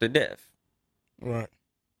Life After Death. Right.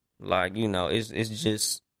 Like, you know, it's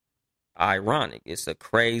just ironic. It's a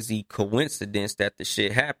crazy coincidence that the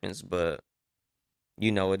shit happens, but,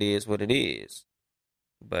 you know, it is what it is.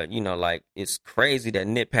 But, you know, like, it's crazy that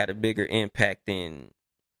Nip had a bigger impact than,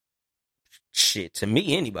 shit, to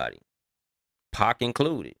me, anybody. Pac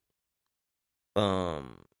included.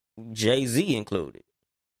 Jay-Z included.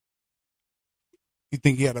 You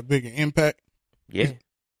think he had a bigger impact? Yeah.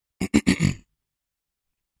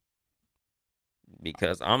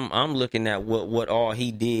 Because I'm looking at what all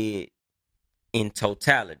he did in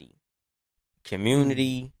totality.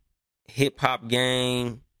 Community, hip hop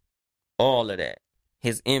game, all of that.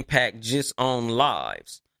 His impact just on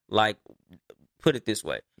lives. Like, put it this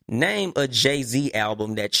way. Name a Jay-Z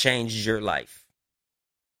album that changed your life.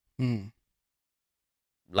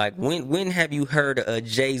 Like, when have you heard a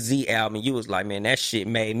Jay-Z album and you was like, man, that shit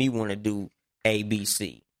made me want to do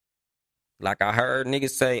ABC? Like, I heard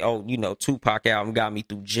niggas say, oh, you know, Tupac album got me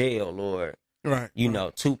through jail, or, right, you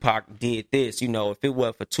know, Tupac did this. You know, if it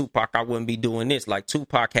wasn't for Tupac, I wouldn't be doing this. Like,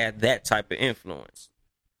 Tupac had that type of influence.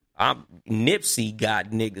 Nipsey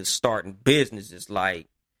got niggas starting businesses. Like,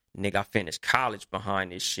 nigga, I finished college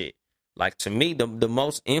behind this shit. Like, to me, the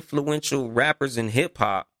most influential rappers in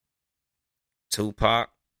hip-hop, Tupac,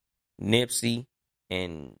 Nipsey,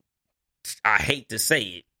 and I hate to say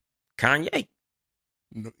it, Kanye.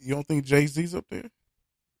 You don't think Jay-Z's up there?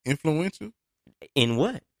 Influential? In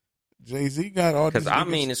what? Jay-Z got all these. Because I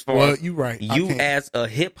mean, as far as you right. You as a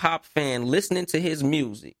hip-hop fan listening to his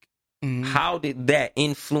music, how did that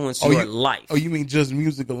influence your life? Oh, you mean just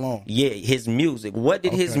music alone? Yeah, his music. What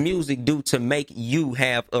did his music do to make you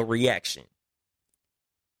have a reaction?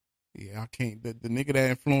 Yeah, I can't. The nigga that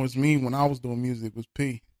influenced me when I was doing music was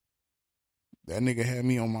P. That nigga had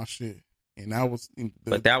me on my shit. And that was...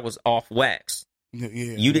 But that was off wax. Yeah,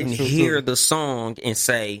 you didn't hear the song and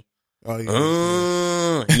say, oh,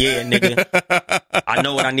 yeah, yeah, nigga, I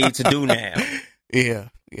know what I need to do now. Yeah,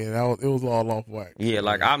 it was all off wax. Yeah,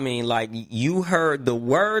 like, I mean, like, you heard the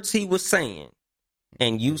words he was saying,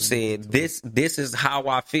 and you said, this is how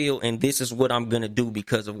I feel, and this is what I'm going to do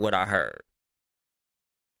because of what I heard.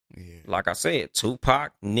 Yeah. Like I said,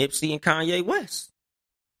 Tupac, Nipsey, and Kanye West.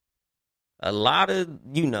 A lot of,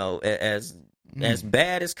 you know, as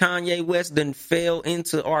bad as Kanye West done fell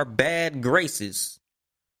into our bad graces,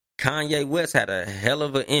 Kanye West had a hell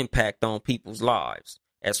of an impact on people's lives.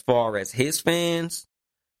 As far as his fans,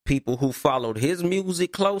 people who followed his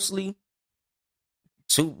music closely,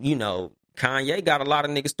 Kanye got a lot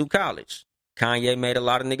of niggas through college. Kanye made a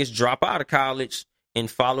lot of niggas drop out of college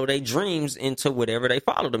and follow their dreams into whatever they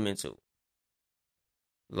followed them into.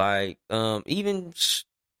 Like, even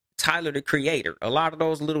Tyler, the Creator, a lot of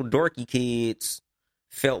those little dorky kids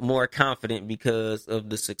felt more confident because of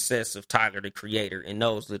the success of Tyler, the Creator, and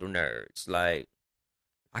those little nerds. Like,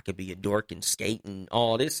 I could be a dork and skate and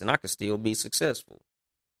all this, and I could still be successful.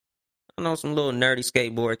 I know some little nerdy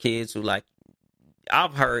skateboard kids who, like,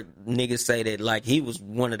 I've heard niggas say that, like, he was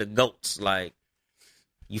one of the GOATs. Like,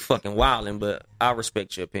 you fucking wildin', but I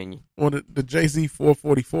respect your opinion. Well, the Jay-Z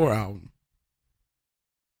 444 album.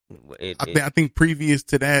 I think previous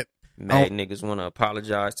to that, mad niggas want to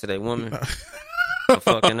apologize to their woman for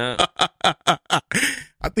fucking up.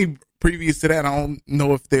 I think previous to that, I don't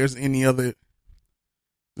know if there's any other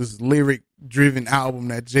this lyric-driven album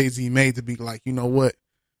that Jay-Z made to be like, you know what,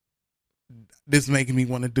 this is making me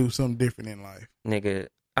want to do something different in life. Nigga,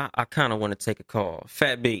 I kind of want to take a call.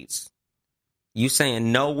 Fat Beats, you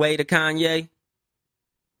saying no way to Kanye?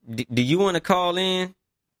 Do you want to call in,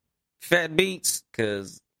 Fat Beats?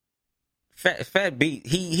 Because Fat Beat,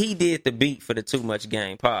 he did the beat for the Too Much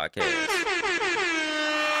Game podcast.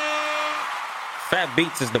 Fat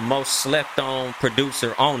Beats is the most slept on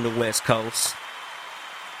producer on the West Coast.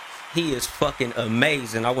 He is fucking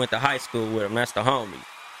amazing. I went to high school with him. That's the homie.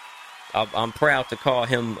 I'm proud to call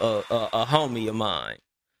him a homie of mine.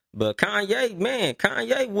 But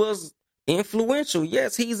Kanye was influential.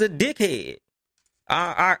 Yes, he's a dickhead.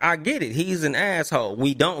 I get it. He's an asshole.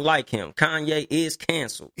 We don't like him. Kanye is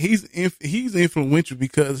canceled. He's influential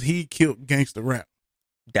because he killed gangster rap.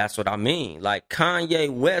 That's what I mean. Like, Kanye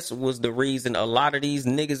West was the reason a lot of these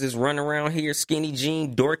niggas is running around here skinny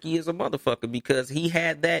jean dorky as a motherfucker, because he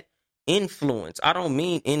had that influence. I don't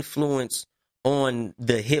mean influence on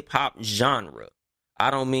the hip hop genre.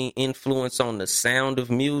 I don't mean influence on the sound of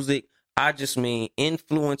music. I just mean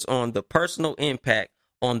influence on the personal impact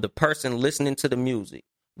on the person listening to the music.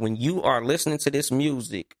 When you are listening to this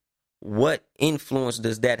music, what influence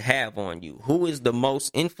does that have on you? Who is the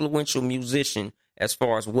most influential musician as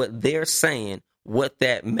far as what they're saying, what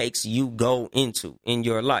that makes you go into in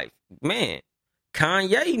your life? Man,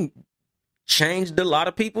 Kanye changed a lot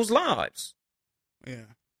of people's lives. Yeah.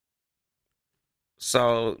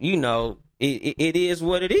 So, it is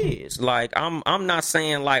what it is. Like, I'm not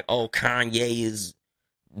saying like, oh, Kanye is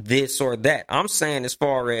this or that. I'm saying as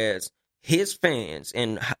far as his fans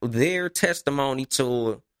and their testimony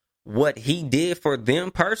to what he did for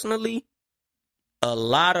them personally, a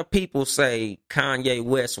lot of people say Kanye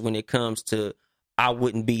West when it comes to, I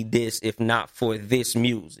wouldn't be this if not for this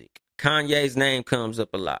music. Kanye's name comes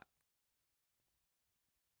up a lot.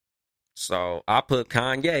 So I put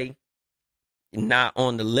Kanye not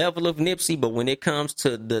on the level of Nipsey, but when it comes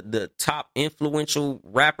to the top influential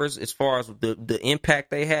rappers as far as the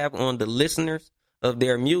impact they have on the listeners of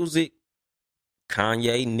their music,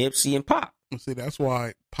 Kanye, Nipsey, and Pac. See, that's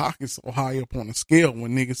why Pac is so high up on the scale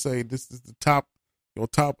when niggas say this is the top, your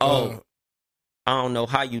top. I don't know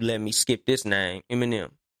how you let me skip this name,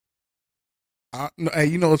 Eminem. Hey,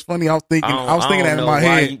 it's funny. I was thinking that in my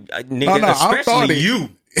head. I thought you.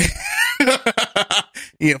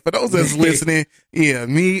 Yeah, for those that's listening, yeah,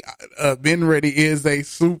 me, Ben Ready is a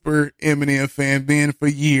super Eminem fan. Been for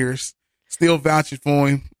years, still vouching for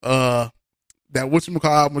him. That whatchamacallit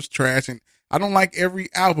album was trash, and I don't like every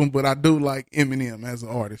album, but I do like Eminem as an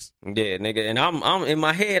artist. Yeah, nigga, and I'm in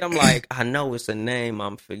my head, I'm like, I know it's a name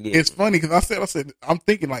I'm forgetting. It's funny because I said I'm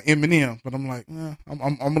thinking like Eminem, but I'm like,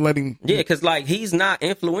 I'm gonna let him. Yeah, because like he's not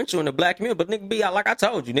influential in the black community, but nigga, be like I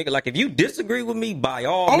told you, nigga, like if you disagree with me, by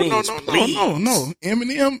all means, please. No,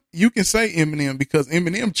 Eminem, you can say Eminem because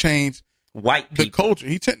Eminem changed white people. The culture.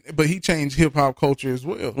 But he changed hip hop culture as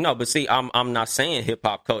well. No, but see, I'm not saying hip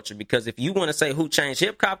hop culture, because if you want to say who changed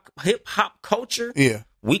hip hop culture, yeah,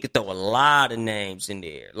 we could throw a lot of names in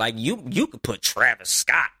there. Like you could put Travis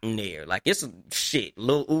Scott in there. Like it's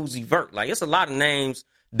Lil Uzi Vert. Like it's a lot of names.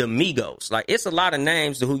 The Migos. Like it's a lot of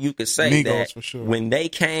names to who you could say Migos, that for sure. When they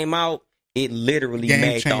came out, it literally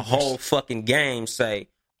made the whole fucking game say,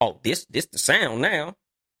 "Oh, this the sound now."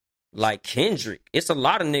 Like Kendrick, it's a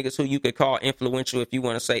lot of niggas who you could call influential if you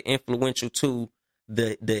want to say influential to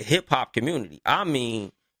the hip hop community. I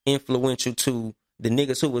mean, influential to the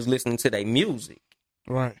niggas who was listening to their music.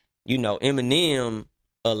 Right. Eminem,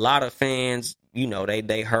 a lot of fans,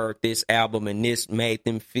 they heard this album and this made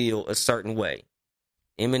them feel a certain way.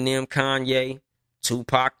 Eminem, Kanye,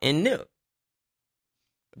 Tupac, and Nip.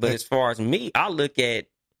 But as far as me, I look at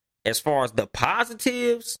as far as the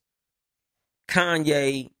positives,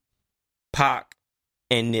 Kanye, Pac,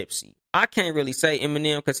 and Nipsey. I can't really say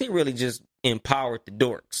Eminem because he really just empowered the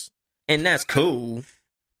dorks. And that's cool.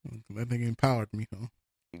 That nigga empowered me, huh?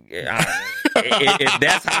 Yeah,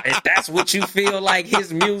 if that's what you feel like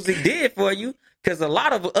his music did for you, because a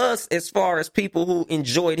lot of us, as far as people who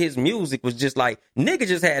enjoyed his music, was just like, nigga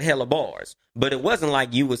just had hella bars. But it wasn't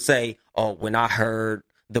like you would say, oh, when I heard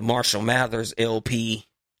the Marshall Mathers LP,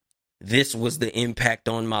 this was the impact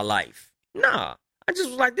on my life. Nah, I just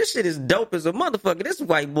was like, this shit is dope as a motherfucker. This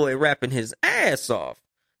white boy rapping his ass off.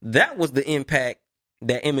 That was the impact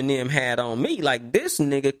that Eminem had on me. Like, this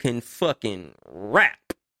nigga can fucking rap.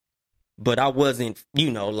 But I wasn't,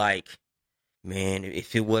 like, man,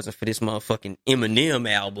 if it wasn't for this motherfucking Eminem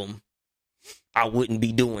album, I wouldn't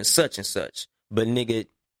be doing such and such. But nigga,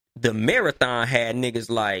 the marathon had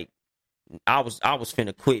niggas like, I was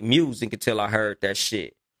finna quit music until I heard that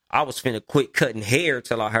shit. I was finna quit cutting hair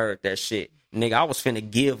till I heard that shit. Nigga, I was finna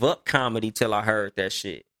give up comedy till I heard that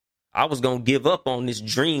shit. I was gonna give up on this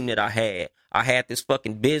dream that I had. I had this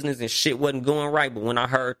fucking business and shit wasn't going right. But when I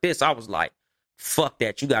heard this, I was like, fuck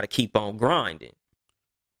that. You got to keep on grinding.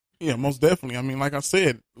 Yeah, most definitely. I mean, like I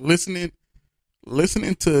said, listening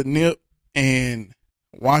to Nip and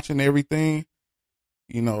watching everything,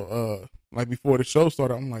 like before the show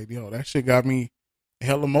started, I'm like, yo, that shit got me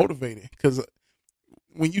hella motivated. Because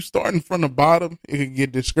when you starting from the bottom, it can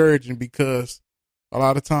get discouraging because a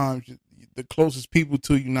lot of times the closest people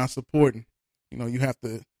to you not supporting, you have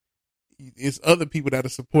to, it's other people that'll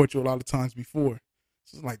support you a lot of times before.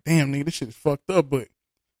 So it's like, damn, nigga, this shit is fucked up. But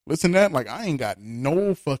listen to that, like, I ain't got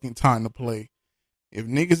no fucking time to play. If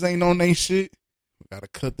niggas ain't on they shit, we gotta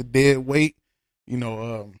cut the dead weight.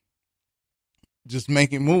 Just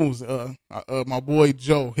making moves. My boy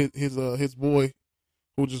Joe, his boy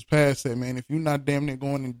who just passed, said, man, if you're not damn near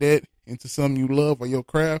going in debt into something you love or your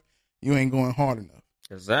craft, you ain't going hard enough.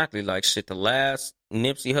 Exactly. Like, shit, the last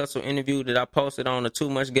Nipsey Hussle interview that I posted on the Too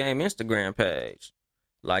Much Game Instagram page,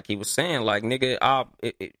 like he was saying, like, nigga,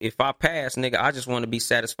 if I pass, nigga, I just want to be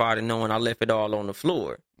satisfied in knowing I left it all on the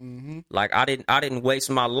floor. Mm-hmm. Like, I didn't waste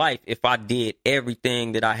my life if I did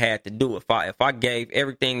everything that I had to do. If I gave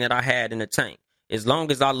everything that I had in the tank, as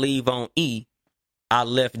long as I leave on E, I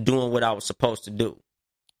left doing what I was supposed to do.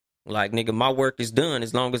 Like, nigga, my work is done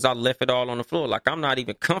as long as I left it all on the floor. Like, I'm not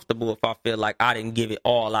even comfortable if I feel like I didn't give it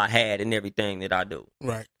all I had in everything that I do.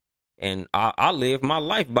 Right. And I live my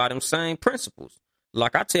life by them same principles.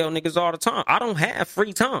 Like I tell niggas all the time, I don't have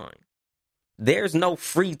free time. There's no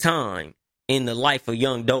free time in the life of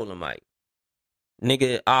young Dolemite.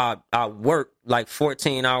 Nigga, I work like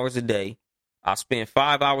 14 hours a day. I spend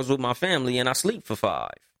 5 hours with my family and I sleep for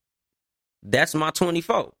 5. That's my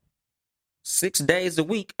 24. 6 days a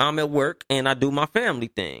week, I'm at work and I do my family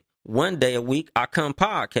thing. 1 day a week, I come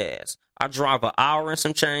podcast. I drive an hour and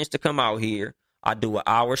some change to come out here. I do an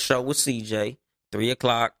hour show with CJ, 3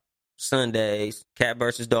 o'clock. Sundays, Cat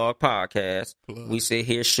vs. Dog podcast. We sit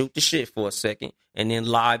here, shoot the shit for a second, and then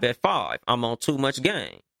live at 5. I'm on Too Much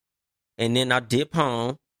Game. And then I dip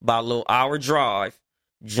home, by a little hour drive,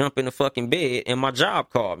 jump in the fucking bed, and my job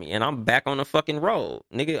called me, and I'm back on the fucking road.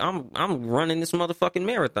 Nigga, I'm running this motherfucking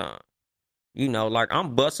marathon. Like,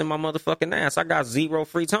 I'm busting my motherfucking ass. I got zero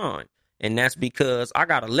free time. And that's because I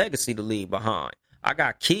got a legacy to leave behind. I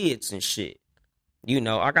got kids and shit.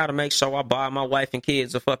 I got to make sure I buy my wife and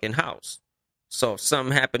kids a fucking house. So if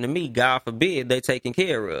something happened to me, God forbid, they taken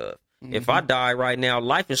care of. Mm-hmm. If I die right now,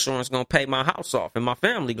 life insurance going to pay my house off and my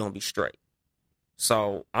family going to be straight.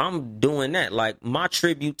 So I'm doing that. Like, my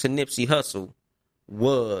tribute to Nipsey Hussle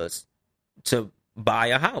was to buy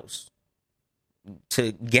a house,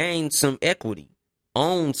 to gain some equity,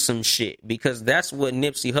 own some shit, because that's what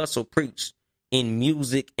Nipsey Hussle preached in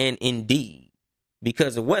music and in deed.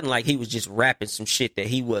 Because it wasn't like he was just rapping some shit that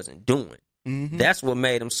he wasn't doing. Mm-hmm. That's what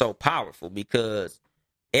made him so powerful, because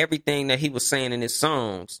everything that he was saying in his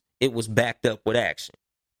songs, it was backed up with action.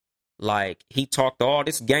 Like, he talked all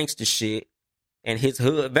this gangster shit, and his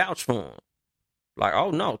hood vouched for him. Like,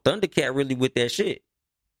 oh no, Thundercat really with that shit.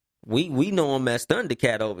 We know him as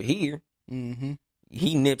Thundercat over here. Mm-hmm.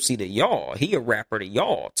 He Nipsey to y'all. He a rapper to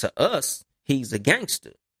y'all. To us, he's a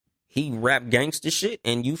gangster. He rap gangster shit,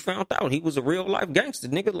 and you found out he was a real life gangster.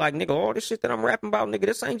 Nigga, like, nigga, all this shit that I'm rapping about, nigga,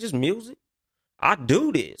 this ain't just music. I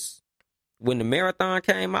do this. When the marathon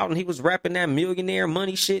came out and he was rapping that millionaire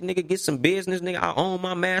money shit, nigga, get some business, nigga, I own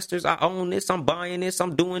my masters, I own this, I'm buying this,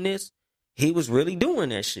 I'm doing this. He was really doing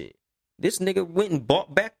that shit. This nigga went and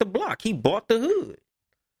bought back the block. He bought the hood.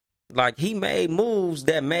 Like, he made moves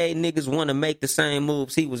that made niggas want to make the same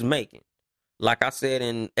moves he was making. Like I said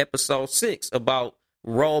in episode 6 about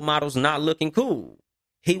role models not looking cool.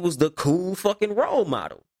 He was the cool fucking role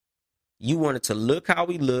model. You wanted to look how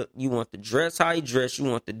he looked. You want to dress how he dressed. You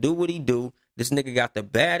want to do what he do. This nigga got the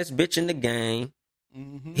baddest bitch in the game.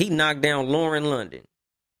 Mm-hmm. He knocked down Lauren London.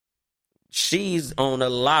 She's on a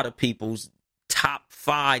lot of people's top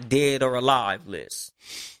 5 dead or alive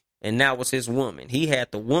lists. And that was his woman. He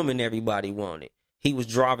had the woman everybody wanted. He was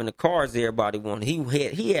driving the cars everybody wanted.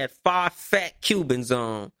 He had 5 fat Cubans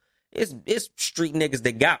on. It's street niggas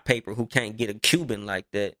that got paper who can't get a Cuban like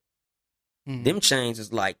that. Them chains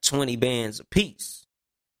is like 20 bands a piece.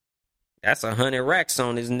 That's 100 racks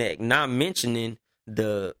on his neck. Not mentioning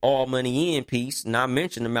the All Money In piece. Not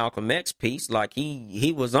mentioning the Malcolm X piece. Like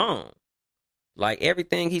he was on. Like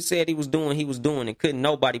everything he said he was doing, and couldn't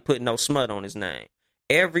nobody put no smut on his name.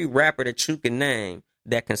 Every rapper that you can name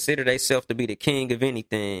that considered themselves to be the king of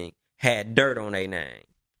anything had dirt on their name,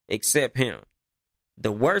 except him.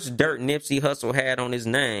 The worst dirt Nipsey Hussle had on his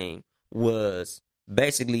name was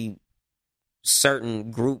basically certain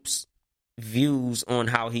groups' views on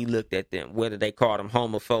how he looked at them, whether they called him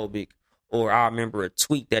homophobic, or I remember a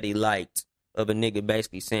tweet that he liked of a nigga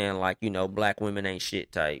basically saying like, black women ain't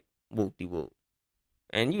shit type, whoop-de-whoop.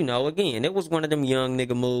 And, again, it was one of them young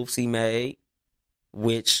nigga moves he made,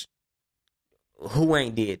 which, who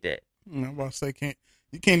ain't did that? I'm about to say,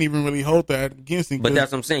 you can't even really hold that against him. But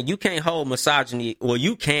that's what I'm saying. You can't hold misogyny, or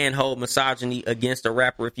you can hold misogyny against a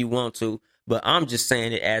rapper if you want to, but I'm just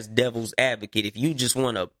saying it as devil's advocate. If you just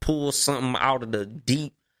want to pull something out of the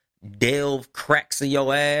deep delve cracks of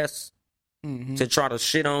your ass to try to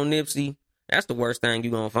shit on Nipsey, that's the worst thing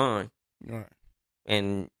you're going to find. Right.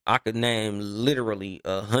 And I could name literally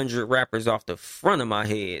 100 rappers off the front of my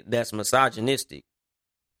head that's misogynistic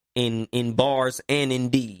in bars and in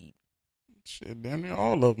deed. Shit, damn near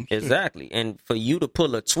all of them. Exactly. Shit. And for you to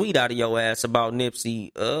pull a tweet out of your ass about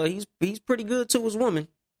Nipsey, he's pretty good to his woman.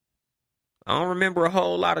 I don't remember a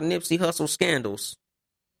whole lot of Nipsey Hussle scandals,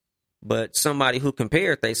 but somebody who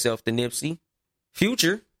compared themselves to Nipsey,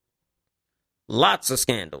 Future, lots of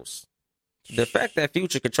scandals. The fact that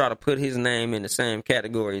Future could try to put his name in the same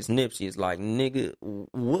category as Nipsey is like, nigga,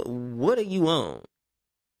 what are you on?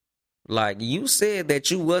 Like, you said that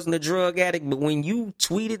you wasn't a drug addict, but when you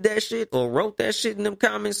tweeted that shit or wrote that shit in them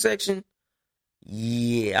comment section,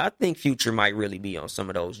 yeah, I think Future might really be on some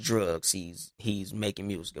of those drugs he's making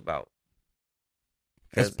music about.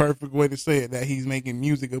 That's a perfect way to say it, that he's making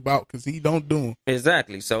music about, because he don't do them.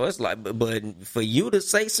 Exactly. So it's like, but for you to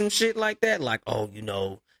say some shit like that, like, oh,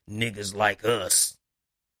 niggas like us.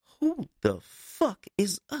 Who the fuck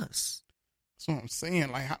is us? That's what I'm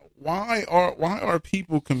saying. Like, why are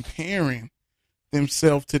people comparing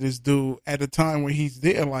themselves to this dude at a time where he's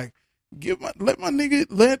there? Like, let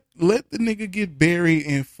the nigga get buried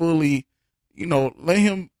and fully, let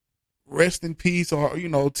him rest in peace, or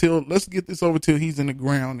let's get this over till he's in the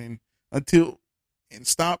ground and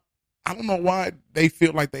stop. I don't know why they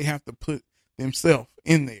feel like they have to put themselves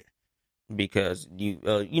in there. Because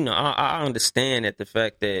I understand that the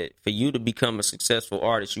fact that for you to become a successful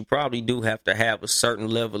artist, you probably do have to have a certain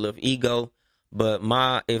level of ego. But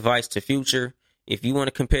my advice to Future, if you want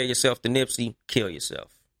to compare yourself to Nipsey, kill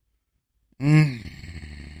yourself.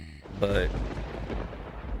 But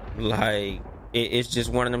like, it's just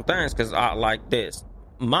one of them things, because I like this.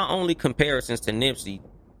 My only comparisons to Nipsey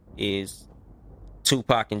is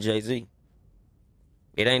Tupac and Jay-Z.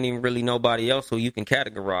 It ain't even really nobody else who you can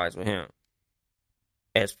categorize with him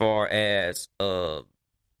as far as a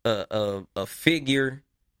figure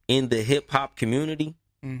in the hip-hop community.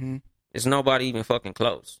 It's nobody even fucking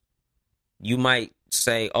close. You might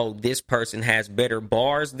say, oh, this person has better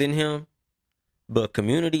bars than him, but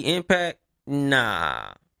community impact,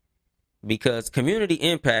 nah. Because community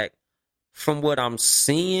impact, from what I'm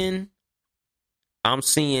seeing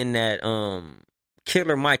that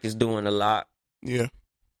Killer Mike is doing a lot. Yeah,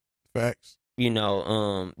 facts.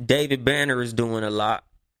 David Banner is doing a lot.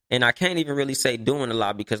 And I can't even really say doing a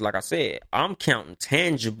lot, because like I said, I'm counting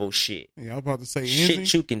tangible shit. Yeah, I was about to say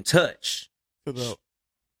shit you can touch.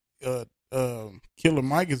 Killer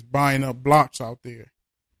Mike is buying up blocks out there.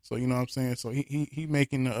 So you know what I'm saying? So he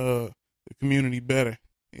making the community better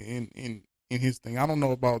in his thing. I don't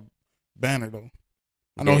know about Banner though.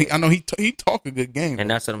 I know he talk a good game.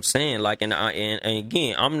 And that's what I'm saying. Like, and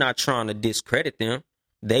again, I'm not trying to discredit them.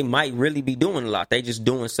 They might really be doing a lot. They just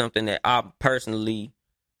doing something that I personally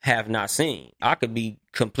have not seen. I could be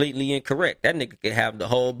completely incorrect. That nigga could have the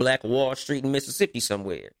whole Black Wall Street in Mississippi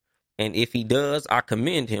somewhere. And if he does, I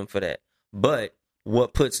commend him for that. But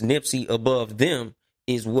what puts Nipsey above them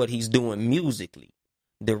is what he's doing musically.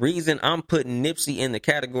 The reason I'm putting Nipsey in the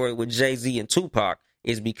category with Jay-Z and Tupac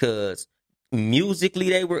is because musically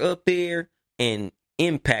they were up there, and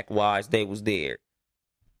impact wise they was there.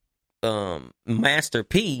 Master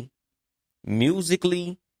P,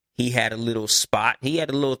 musically, he had a little spot. He had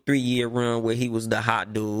a little 3-year run where he was the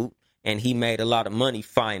hot dude, and he made a lot of money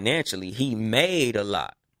financially. He made a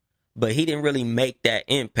lot, but he didn't really make that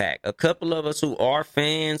impact. A couple of us who are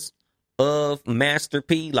fans of Master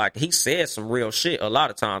P, like, he said some real shit a lot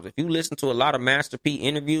of times. If you listen to a lot of Master P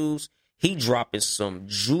interviews, he dropping some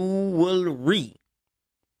jewelry.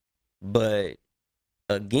 But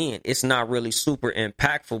again, it's not really super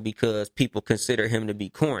impactful because people consider him to be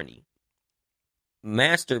corny.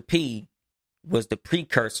 Master P was the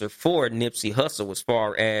precursor for Nipsey Hussle as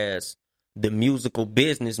far as the musical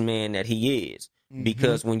businessman that he is. Mm-hmm.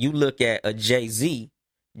 Because when you look at a Jay-Z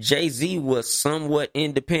was somewhat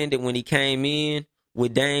independent when he came in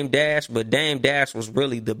with Dame Dash, but Dame Dash was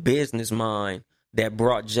really the business mind that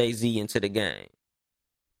brought Jay-Z into the game.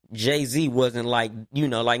 Jay-Z wasn't like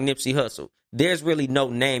Nipsey Hussle. There's really no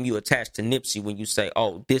name you attach to Nipsey when you say,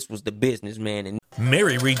 oh, this was the businessman. And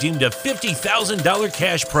Mary redeemed a $50,000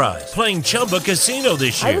 cash prize playing Chumba Casino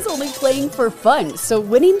this year. I was only playing for fun, so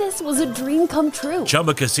winning this was a dream come true.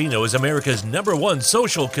 Chumba Casino is America's #1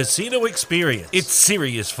 social casino experience. It's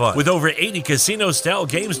serious fun. With over 80 casino-style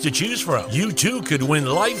games to choose from, you too could win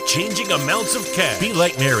life-changing amounts of cash. Be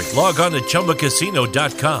like Mary. Log on to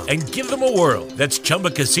ChumbaCasino.com and give them a whirl. That's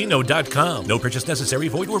ChumbaCasino.com. No purchase necessary.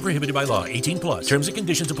 Void where prohibited by law. 18 plus. Terms and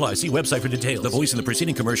conditions apply. See website for details. The voice in the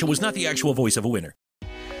preceding commercial was not the actual voice of a winner.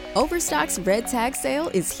 Overstock's Red Tag Sale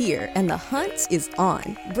is here and the hunt is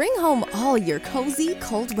on. Bring home all your cozy,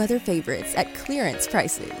 cold weather favorites at clearance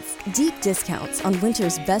prices. Deep discounts on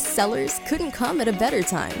winter's best sellers couldn't come at a better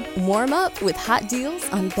time. Warm up with hot deals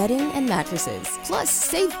on bedding and mattresses. Plus,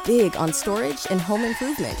 save big on storage and home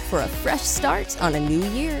improvement for a fresh start on a new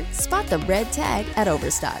year. Spot the red tag at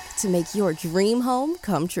Overstock to make your dream home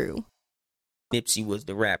come true. Nipsey was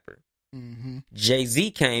the rapper. Mm-hmm.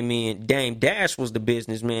 Jay-Z came in. Dame Dash was the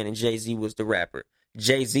businessman and Jay-Z was the rapper.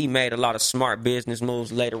 Jay-Z made a lot of smart business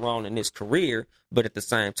moves later on in his career, but at the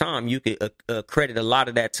same time, you could credit a lot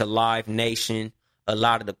of that to Live Nation, a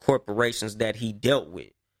lot of the corporations that he dealt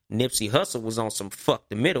with. Nipsey Hussle was on some fuck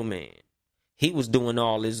the middleman. He was doing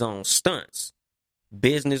all his own stunts,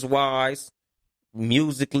 business-wise,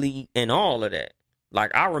 musically, and all of that.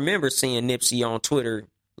 Like, I remember seeing Nipsey on Twitter,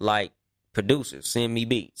 like, producers, send me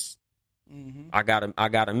beats. Mm-hmm. I got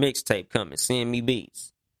a mixtape coming. Send me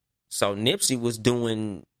beats. So Nipsey was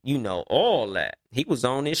doing, all that. He was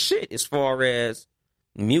on his shit as far as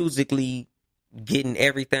musically getting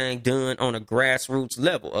everything done on a grassroots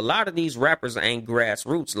level. A lot of these rappers ain't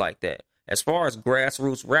grassroots like that. As far as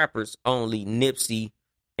grassroots rappers, only Nipsey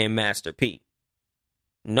and Master P.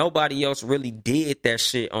 Nobody else really did that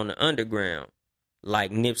shit on the underground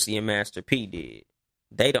like Nipsey and Master P did.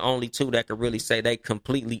 They the only two that could really say they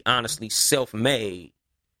completely, honestly self-made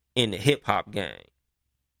in the hip-hop game.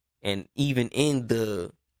 And even in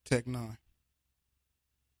the... Tech 9.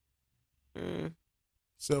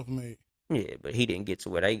 Self-made. Yeah, but he didn't get to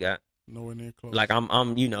where they got. Nowhere near close. Like, I'm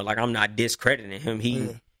not discrediting him.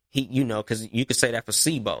 He because you could say that for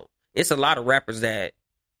Sibo. It's a lot of rappers that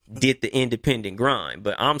did the independent grind,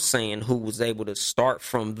 but I'm saying who was able to start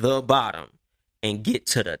from the bottom and get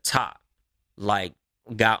to the top. Like,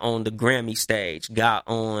 got on the Grammy stage, got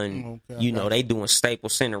on, they doing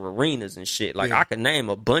Staples Center arenas and shit. Like, I could name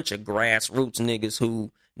a bunch of grassroots niggas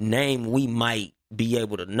who name we might be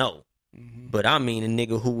able to know. Mm-hmm. But I mean a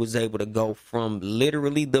nigga who was able to go from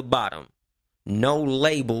literally the bottom, no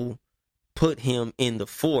label, put him in the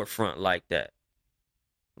forefront like that.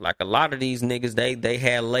 Like, a lot of these niggas, they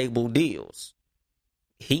had label deals.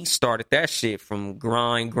 He started that shit from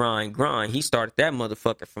grind. He started that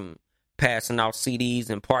motherfucker from passing out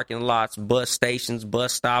CDs in parking lots, bus stations,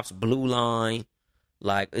 bus stops, Blue Line.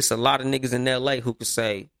 Like, it's a lot of niggas in LA who could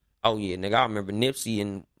say, oh yeah, nigga, I remember Nipsey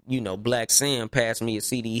and, Black Sam passed me a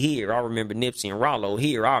CD here. I remember Nipsey and Rollo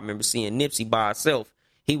here. I remember seeing Nipsey by himself.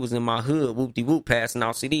 He was in my hood, whoop-de-whoop, passing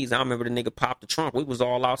out CDs. I remember the nigga popped the trunk. We was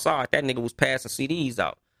all outside. That nigga was passing CDs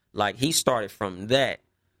out. Like, he started from that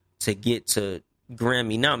to get to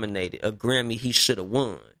Grammy nominated, a Grammy he should have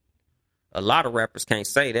won. A lot of rappers can't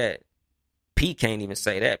say that. P can't even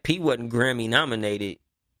say that. P wasn't Grammy nominated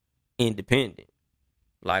independent.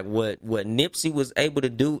 Like, what Nipsey was able to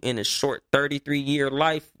do in a short 33-year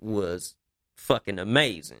life was fucking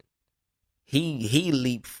amazing. He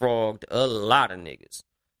leapfrogged a lot of niggas.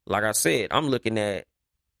 Like I said, I'm looking at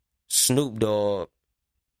Snoop Dogg.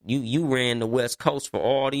 You ran the West Coast for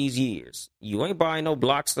all these years. You ain't buying no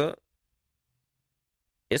blocks up.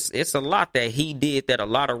 it's a lot that he did that a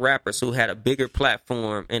lot of rappers who had a bigger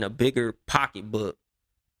platform and a bigger pocketbook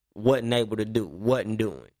wasn't able to do, wasn't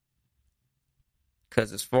doing.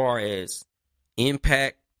 Because as far as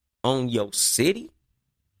impact on your city,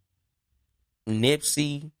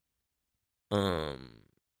 Nipsey,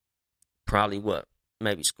 probably what?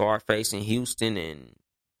 Maybe Scarface in Houston and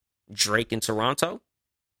Drake in Toronto.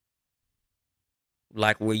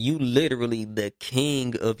 Like, were you literally the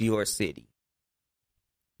king of your city?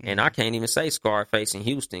 And I can't even say Scarface in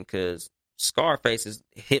Houston because Scarface is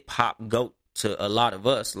hip-hop GOAT to a lot of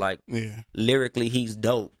us. Like, lyrically, he's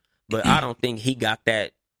dope. But I don't think he got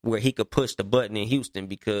that where he could push the button in Houston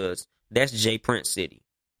because that's Jay Prince City.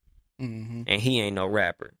 And he ain't no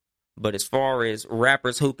rapper. But as far as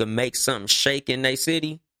rappers who can make something shake in their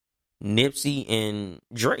city, Nipsey and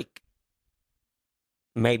Drake.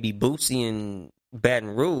 Maybe Bootsy and Baton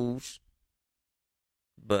Rouge.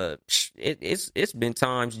 But it's been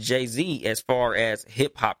times Jay-Z as far as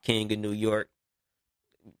hip-hop king in New York.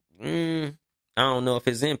 I don't know if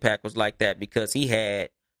his impact was like that because he had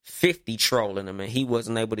 50 trolling him and he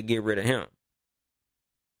wasn't able to get rid of him.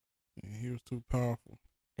 Yeah, he was too powerful.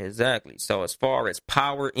 Exactly. So as far as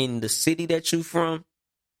power in the city that you from,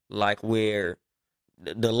 like where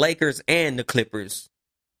the Lakers and the Clippers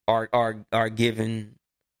are giving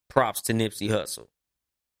props to Nipsey Hussle.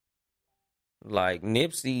 Like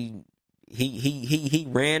Nipsey, he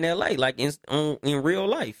ran LA like in real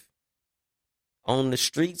life, on the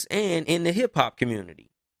streets and in the hip hop community.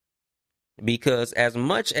 Because as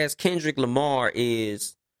much as Kendrick Lamar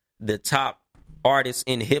is the top artist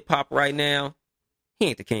in hip hop right now, he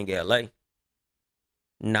ain't the king of LA.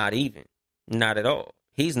 Not even, not at all.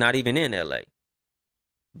 He's not even in LA.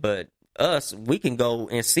 But us, we can go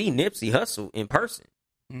and see Nipsey Hussle in person.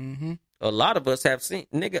 A lot of us have seen,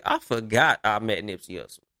 nigga, I forgot I met Nipsey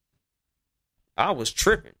Hussle. I was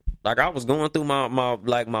tripping. Like, I was going through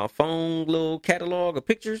my phone little catalog of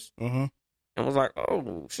pictures and was like,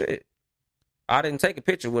 oh, shit. I didn't take a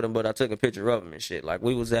picture with him, but I took a picture of him and shit. Like,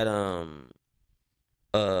 we was at,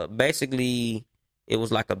 basically, it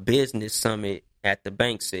was like a business summit at the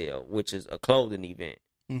Bank Sale, which is a clothing event.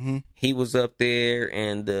 He was up there,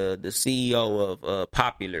 and the CEO of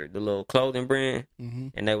Popular, the little clothing brand,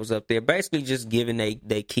 and they was up there basically just giving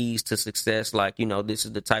they keys to success. Like, you know, this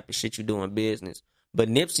is the type of shit you do in business. But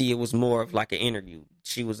Nipsey, it was more of like an interview.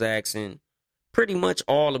 She was asking pretty much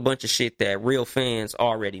a bunch of shit that real fans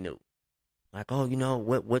already knew. Like, oh, you know,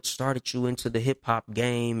 what started you into the hip hop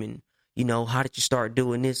game, and you know, how did you start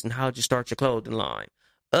doing this, and how did you start your clothing line?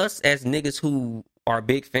 Us as niggas who are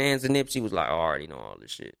big fans of Nipsey was like, I already know all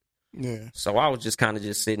this shit. Yeah. So I was just kind of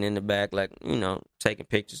just sitting in the back, like, you know, taking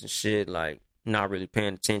pictures and shit, like not really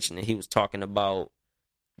paying attention. And he was talking about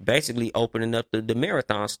basically opening up the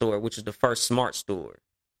Marathon store, which is the first smart store.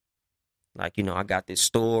 Like, you know, I got this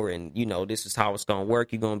store and, you know, this is how it's going to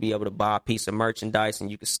work. You're going to be able to buy a piece of merchandise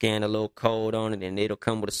and you can scan a little code on it and it'll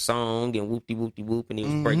come with a song and whoop-de-whoop-de-whoop. And he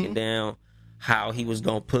was breaking down how he was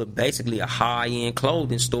going to put basically a high-end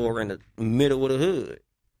clothing store in the middle of the hood.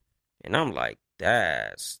 And I'm like,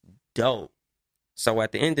 that's dope. So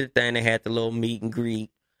at the end of the thing, they had the little meet and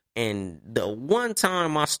greet. And the one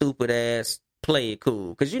time my stupid ass played it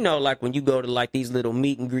cool. Because, you know, like when you go to like these little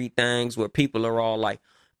meet and greet things where people are all like,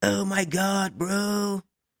 oh my God, bro.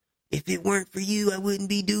 If it weren't for you, I wouldn't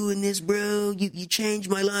be doing this, bro. You changed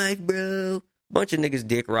my life, bro. Bunch of niggas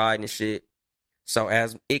dick riding and shit. So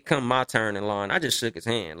as it come my turn in line, I just shook his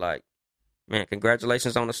hand like, man,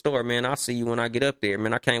 congratulations on the store, man. I'll see you when I get up there,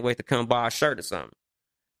 man. I can't wait to come buy a shirt or something.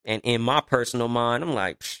 And in my personal mind, I'm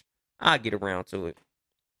like, I'll get around to it.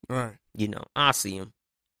 Right. You know, I'll see him.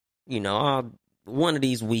 You know, one of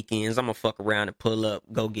these weekends, I'm going to fuck around and pull up,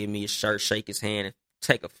 go get me a shirt, shake his hand, and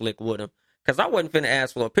take a flick with him. Because I wasn't finna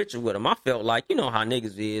ask for a picture with him. I felt like, you know how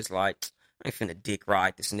niggas is, like, I ain't finna dick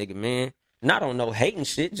ride this nigga, man. Not on no hating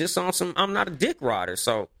shit, just on some, I'm not a dick rider.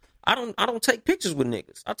 So I don't take pictures with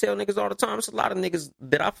niggas. I tell niggas all the time, it's a lot of niggas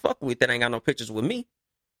that I fuck with that ain't got no pictures with me.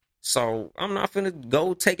 So I'm not finna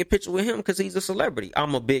go take a picture with him because he's a celebrity.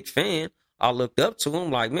 I'm a big fan. I looked up to him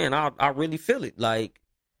like, man, I really feel it. Like,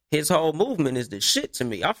 his whole movement is the shit to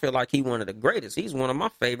me. I feel like he one of the greatest. He's one of my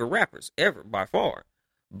favorite rappers ever by far.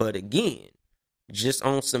 But again, just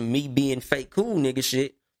on some me being fake cool nigga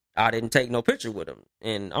shit, I didn't take no picture with him.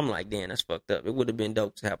 And I'm like, damn, that's fucked up. It would have been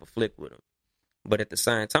dope to have a flick with him. But at the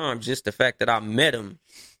same time, just the fact that I met him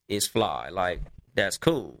is fly. Like, that's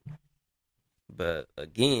cool. But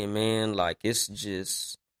again, man, like, it's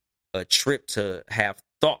just a trip to have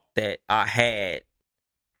thought that I had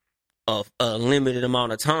of a limited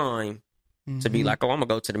amount of time to be like, oh, I'm gonna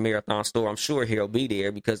go to the Marathon store. I'm sure he'll be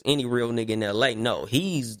there, because any real nigga in LA, no,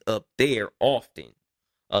 he's up there often.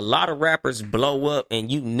 A lot of rappers blow up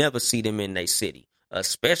and you never see them in their city,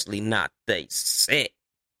 especially not they set.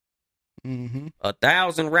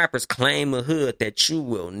 1,000 rappers claim a hood that you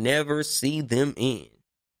will never see them in.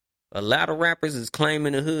 A lot of rappers is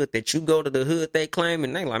claiming a hood that you go to the hood they claim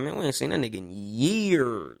and they like, man, we ain't seen that nigga in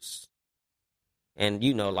years. And,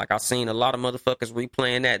 you know, like I seen a lot of motherfuckers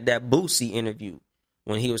replaying that Boosie interview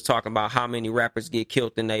when he was talking about how many rappers get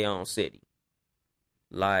killed in their own city.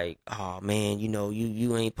 Like, oh, man, you know,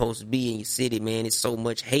 you ain't supposed to be in your city, man. It's so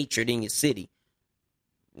much hatred in your city.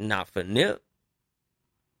 Not for Nip.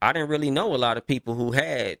 I didn't really know a lot of people who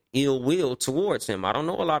had ill will towards him. I don't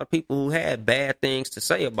know a lot of people who had bad things to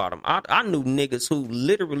say about him. I knew niggas who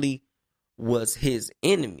literally was his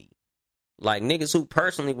enemy. Like, niggas who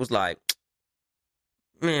personally was like,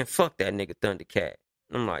 man, fuck that nigga Thundercat.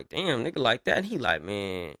 I'm like, damn, nigga like that? He like,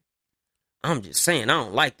 man, I'm just saying I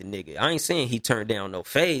don't like the nigga. I ain't saying he turned down no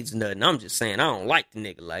fades, nothing. I'm just saying I don't like the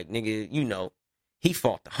nigga. Like, nigga, you know, he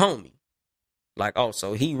fought the homie. Like, oh,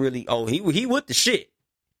 so he really, he with the shit.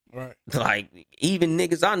 Right. Like, even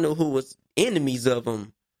niggas I know who was enemies of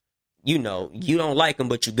him, you know, you don't like him,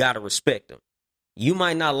 but you gotta respect him. You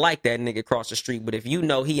might not like that nigga across the street, but if you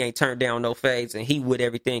know he ain't turned down no fades and he with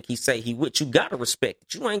everything he say he would, you gotta respect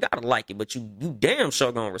it. You ain't gotta like it, but you damn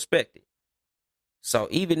sure gonna respect it. So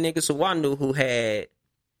even niggas who I knew who had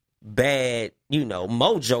bad, you know,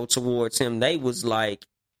 mojo towards him, they was like,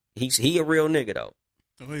 he a real nigga though.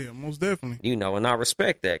 Oh yeah, most definitely. You know, and I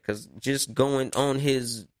respect that, because just going on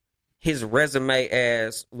his resume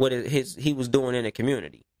as what he was doing in the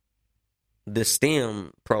community, the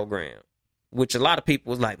STEM program, which a lot of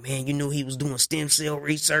people was like, man, you knew he was doing stem cell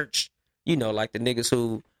research. You know, like the niggas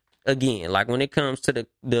who, again, like when it comes to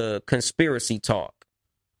the conspiracy talk,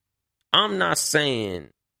 I'm not saying,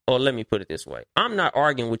 or let me put it this way, I'm not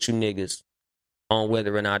arguing with you niggas on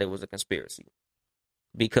whether or not it was a conspiracy.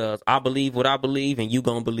 Because I believe what I believe and you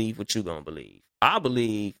gonna believe what you gonna believe. I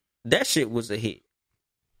believe that shit was a hit.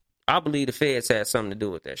 I believe the feds had something to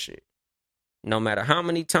do with that shit. No matter how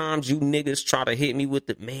many times you niggas try to hit me with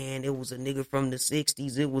the, man, it was a nigga from the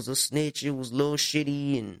 60s, it was a snitch, it was Lil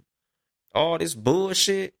Shitty and all this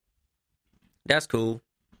bullshit, that's cool.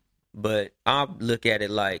 But I look at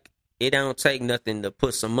it like, it don't take nothing to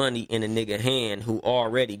put some money in a nigga hand who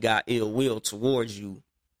already got ill will towards you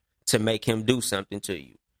to make him do something to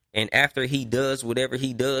you. And after he does whatever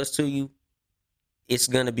he does to you, it's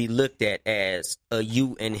going to be looked at as a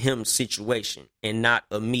you and him situation and not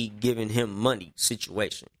a me giving him money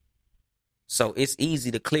situation. So it's easy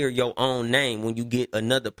to clear your own name when you get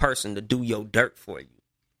another person to do your dirt for you.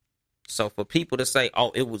 So for people to say,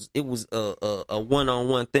 oh, it was a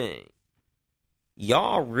one-on-one thing,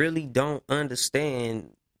 y'all really don't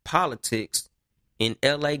understand politics in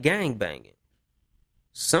LA gangbanging.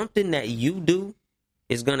 Something that you do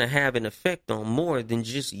is going to have an effect on more than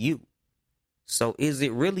just you. So is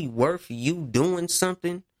it really worth you doing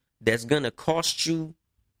something that's going to cost you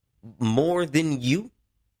more than you?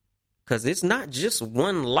 Because it's not just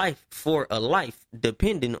one life for a life,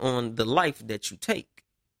 depending on the life that you take.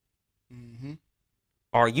 Mm-hmm.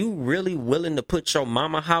 Are you really willing to put your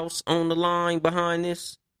mama house on the line behind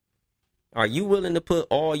this? Are you willing to put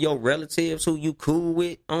all your relatives who you cool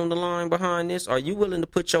with on the line behind this? Are you willing to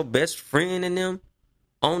put your best friend and them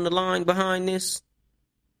on the line behind this?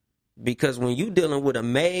 Because when you dealing with a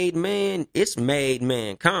made man, it's made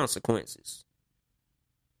man consequences.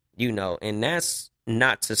 You know, and that's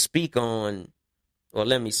not to speak on, or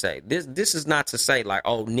let me say, this is not to say like,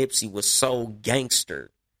 oh, Nipsey was so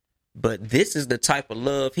gangster. But this is the type of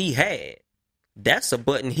love he had. That's a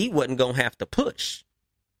button he wasn't going to have to push.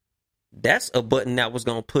 That's a button that was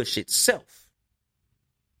going to push itself.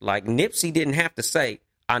 Like Nipsey didn't have to say,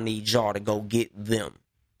 I need y'all to go get them.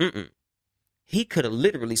 He could have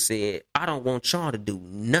literally said, I don't want y'all to do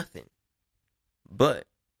nothing. But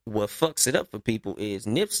what fucks it up for people is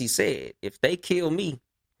Nipsey said, if they kill me,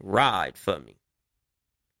 ride for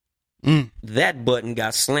me. That button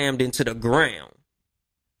got slammed into the ground.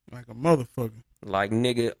 Like a motherfucker. Like,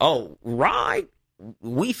 nigga, oh, ride?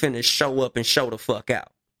 We finna show up and show the fuck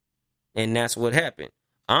out. And that's what happened.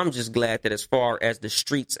 I'm just glad that as far as the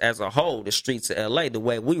streets as a whole, the streets of LA, the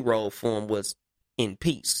way we rolled for them was in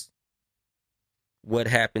peace. What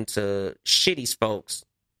happened to Shitty's folks,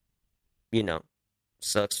 you know,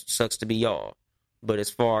 sucks to be y'all. But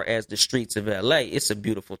as far as the streets of LA, it's a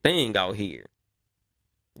beautiful thing out here.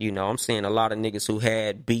 You know, I'm seeing a lot of niggas who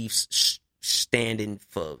had beefs standing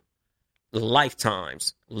for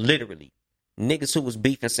lifetimes, literally. Niggas who was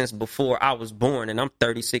beefing since before I was born, and I'm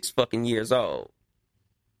 36 fucking years old.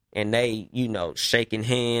 And they, you know, shaking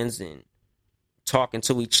hands and talking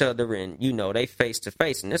to each other, and, you know, they face to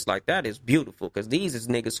face. And it's like, that is beautiful, because these is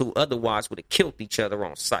niggas who otherwise would have killed each other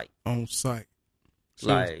on sight. On sight.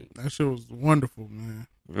 That shit was wonderful, man.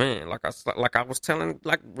 Man, like I was telling,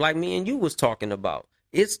 like me and you was talking about,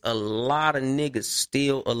 it's a lot of niggas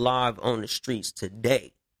still alive on the streets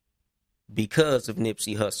today because of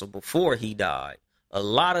Nipsey Hussle. Before he died, a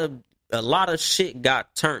lot of shit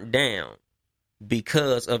got turned down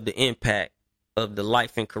because of the impact of the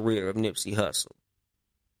life and career of Nipsey Hussle.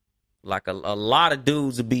 Like a lot of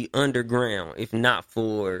dudes would be underground if not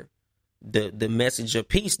for the message of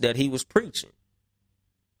peace that he was preaching.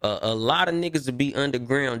 A lot of niggas would be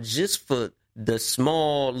underground just for the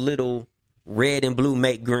small little red and blue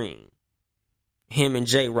make green. Him and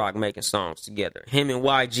J-Rock making songs together. Him and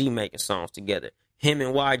YG making songs together. Him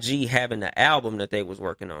and YG having the album that they was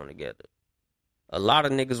working on together. A lot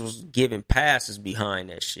of niggas was giving passes behind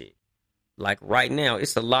that shit. Like right now,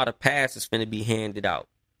 it's a lot of passes finna be handed out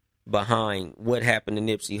behind what happened to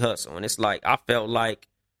Nipsey Hussle. And it's like, I felt like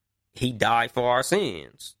he died for our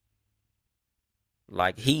sins.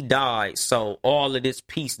 Like, he died so all of this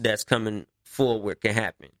peace that's coming forward can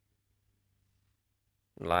happen.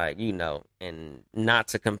 Like, you know, and not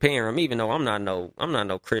to compare him, even though I'm not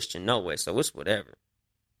no Christian, no way, so it's whatever.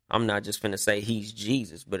 I'm not just finna say he's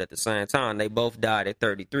Jesus, but at the same time, they both died at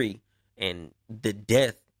 33, and the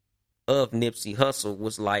death of Nipsey Hussle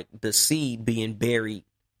was like the seed being buried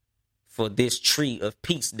for this tree of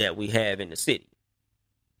peace that we have in the city.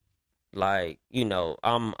 Like, you know,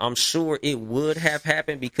 I'm sure it would have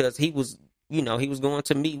happened because he was going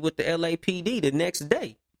to meet with the LAPD the next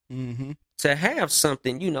day to have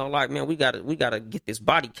something, you know, like, man, we gotta get this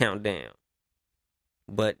body count down.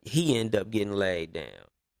 But he ended up getting laid down,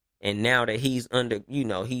 and now that he's under, you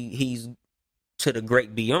know, he's to the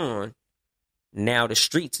great beyond. Now the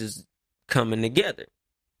streets is coming together.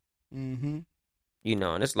 You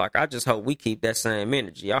know, and it's like, I just hope we keep that same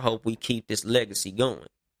energy. I hope we keep this legacy going.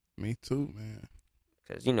 Me too, man.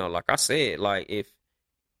 Because, you know, like I said, like,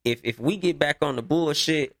 if we get back on the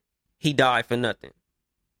bullshit, he died for nothing.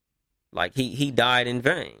 Like, he died in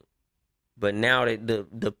vain. But now that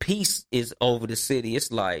the peace is over the city,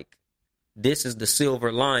 it's like, this is the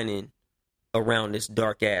silver lining around this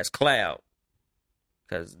dark ass cloud.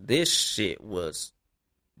 Because this shit was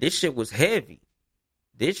heavy.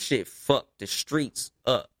 This shit fucked the streets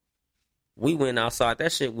up. We went outside,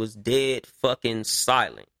 that shit was dead fucking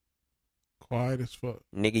silent. Quiet as fuck.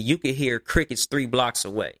 Nigga, you could hear crickets 3 blocks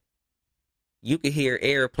away. You could hear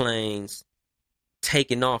airplanes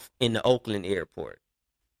taking off in the Oakland airport.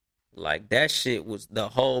 Like, that shit was, the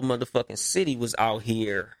whole motherfucking city was out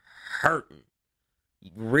here hurting.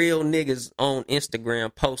 Real niggas on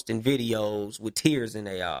Instagram posting videos with tears in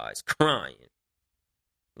their eyes, crying.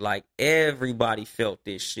 Like, everybody felt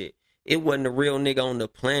this shit. It wasn't a real nigga on the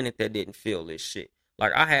planet that didn't feel this shit.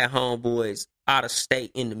 Like, I had homeboys out of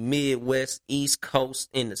state in the Midwest, East Coast,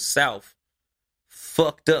 in the South,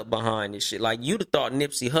 fucked up behind this shit. Like, you'd have thought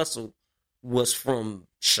Nipsey Hussle was from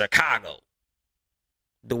Chicago.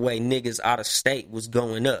 The way niggas out of state was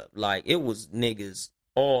going up. Like, it was niggas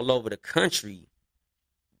all over the country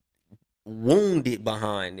wounded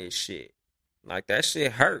behind this shit. Like, that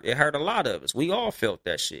shit hurt. It hurt a lot of us. We all felt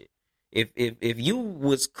that shit. If you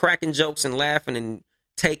was cracking jokes and laughing and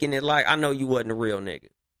taking it like, I know you wasn't a real nigga.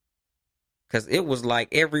 Because it was like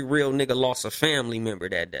every real nigga lost a family member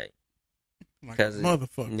that day. Because,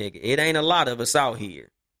 motherfucker, nigga, it ain't a lot of us out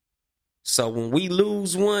here. So when we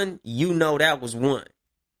lose one, you know that was one.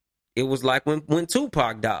 It was like when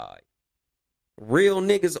Tupac died. Real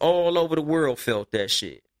niggas all over the world felt that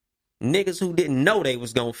shit. Niggas who didn't know they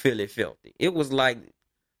was gonna feel it felt it. It was like,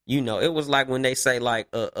 you know, it was like when they say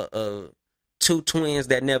like two twins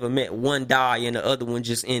that never met, one die and the other one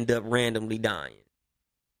just end up randomly dying.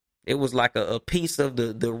 It was like a piece of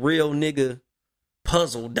the real nigga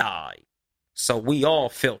puzzle died. So we all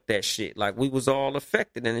felt that shit. Like, we was all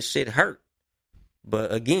affected and the shit hurt.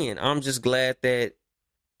 But again, I'm just glad that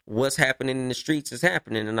what's happening in the streets is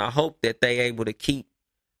happening. And I hope that they able to keep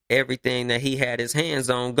everything that he had his hands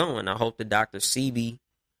on going. I hope the Dr. Sebi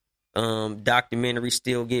documentary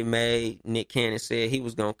still get made. Nick Cannon said he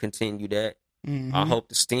was going to continue that. I hope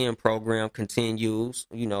the STEM program continues.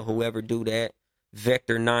 You know, whoever do that.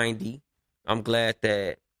 Vector 90. I'm glad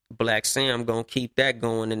that Black Sam gonna keep that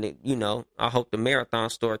going, and you know, I hope the marathon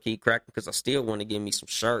store keep cracking because I still want to get me some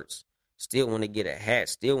shirts, still want to get a hat,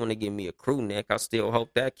 still want to get me a crew neck. I still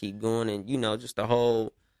hope that keep going, and you know, just the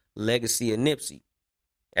whole legacy of Nipsey.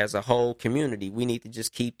 as a whole community, we need to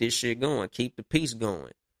just keep this shit going, keep the peace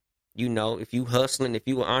going. You know, if you hustling, if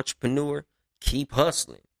you an entrepreneur, keep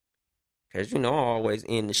hustling. Because, you know, I always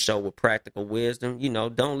end the show with practical wisdom. You know,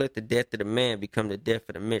 don't let the death of the man become the death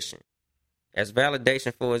of the mission. As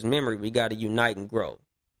validation for his memory, we got to unite and grow.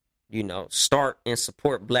 You know, start and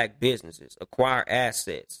support black businesses, acquire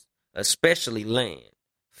assets, especially land.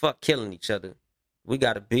 Fuck killing each other. We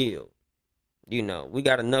got to build. You know, we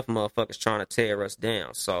got enough motherfuckers trying to tear us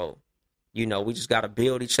down. So, you know, we just got to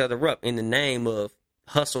build each other up in the name of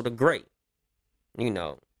hustle the great. You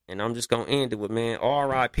know, and I'm just going to end it with, man,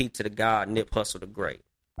 R.I.P. to the God Nip Hustle the Great.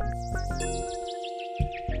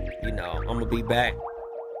 You know, I'm going to be back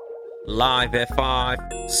live at 5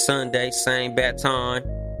 Sunday, same bat time,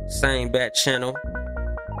 same bat channel.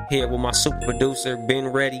 Here with my super producer, Ben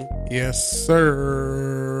Ready. Yes,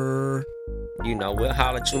 sir. You know, we'll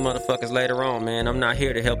holler at you motherfuckers later on, man. I'm not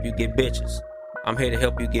here to help you get bitches. I'm here to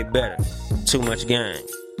help you get better. Too much gang.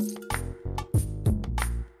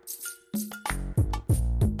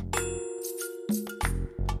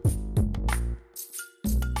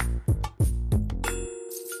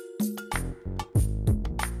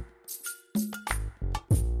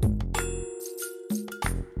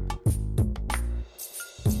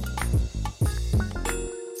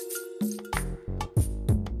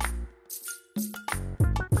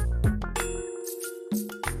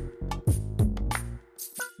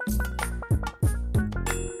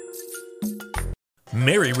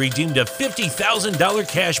 Mary redeemed a $50,000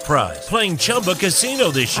 cash prize playing Chumba Casino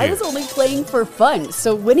this year. I was only playing for fun,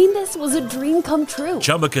 so winning this was a dream come true.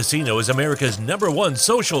 Chumba Casino is America's #1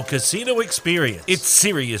 social casino experience. It's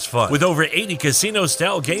serious fun. With over 80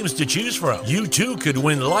 casino-style games to choose from, you too could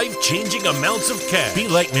win life-changing amounts of cash. Be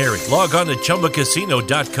like Mary. Log on to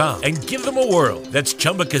ChumbaCasino.com and give them a whirl. That's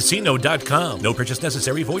ChumbaCasino.com. No purchase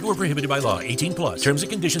necessary. Void or prohibited by law. 18+. Terms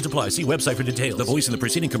and conditions apply. See website for details. The voice in the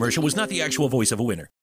preceding commercial was not the actual voice of a winner.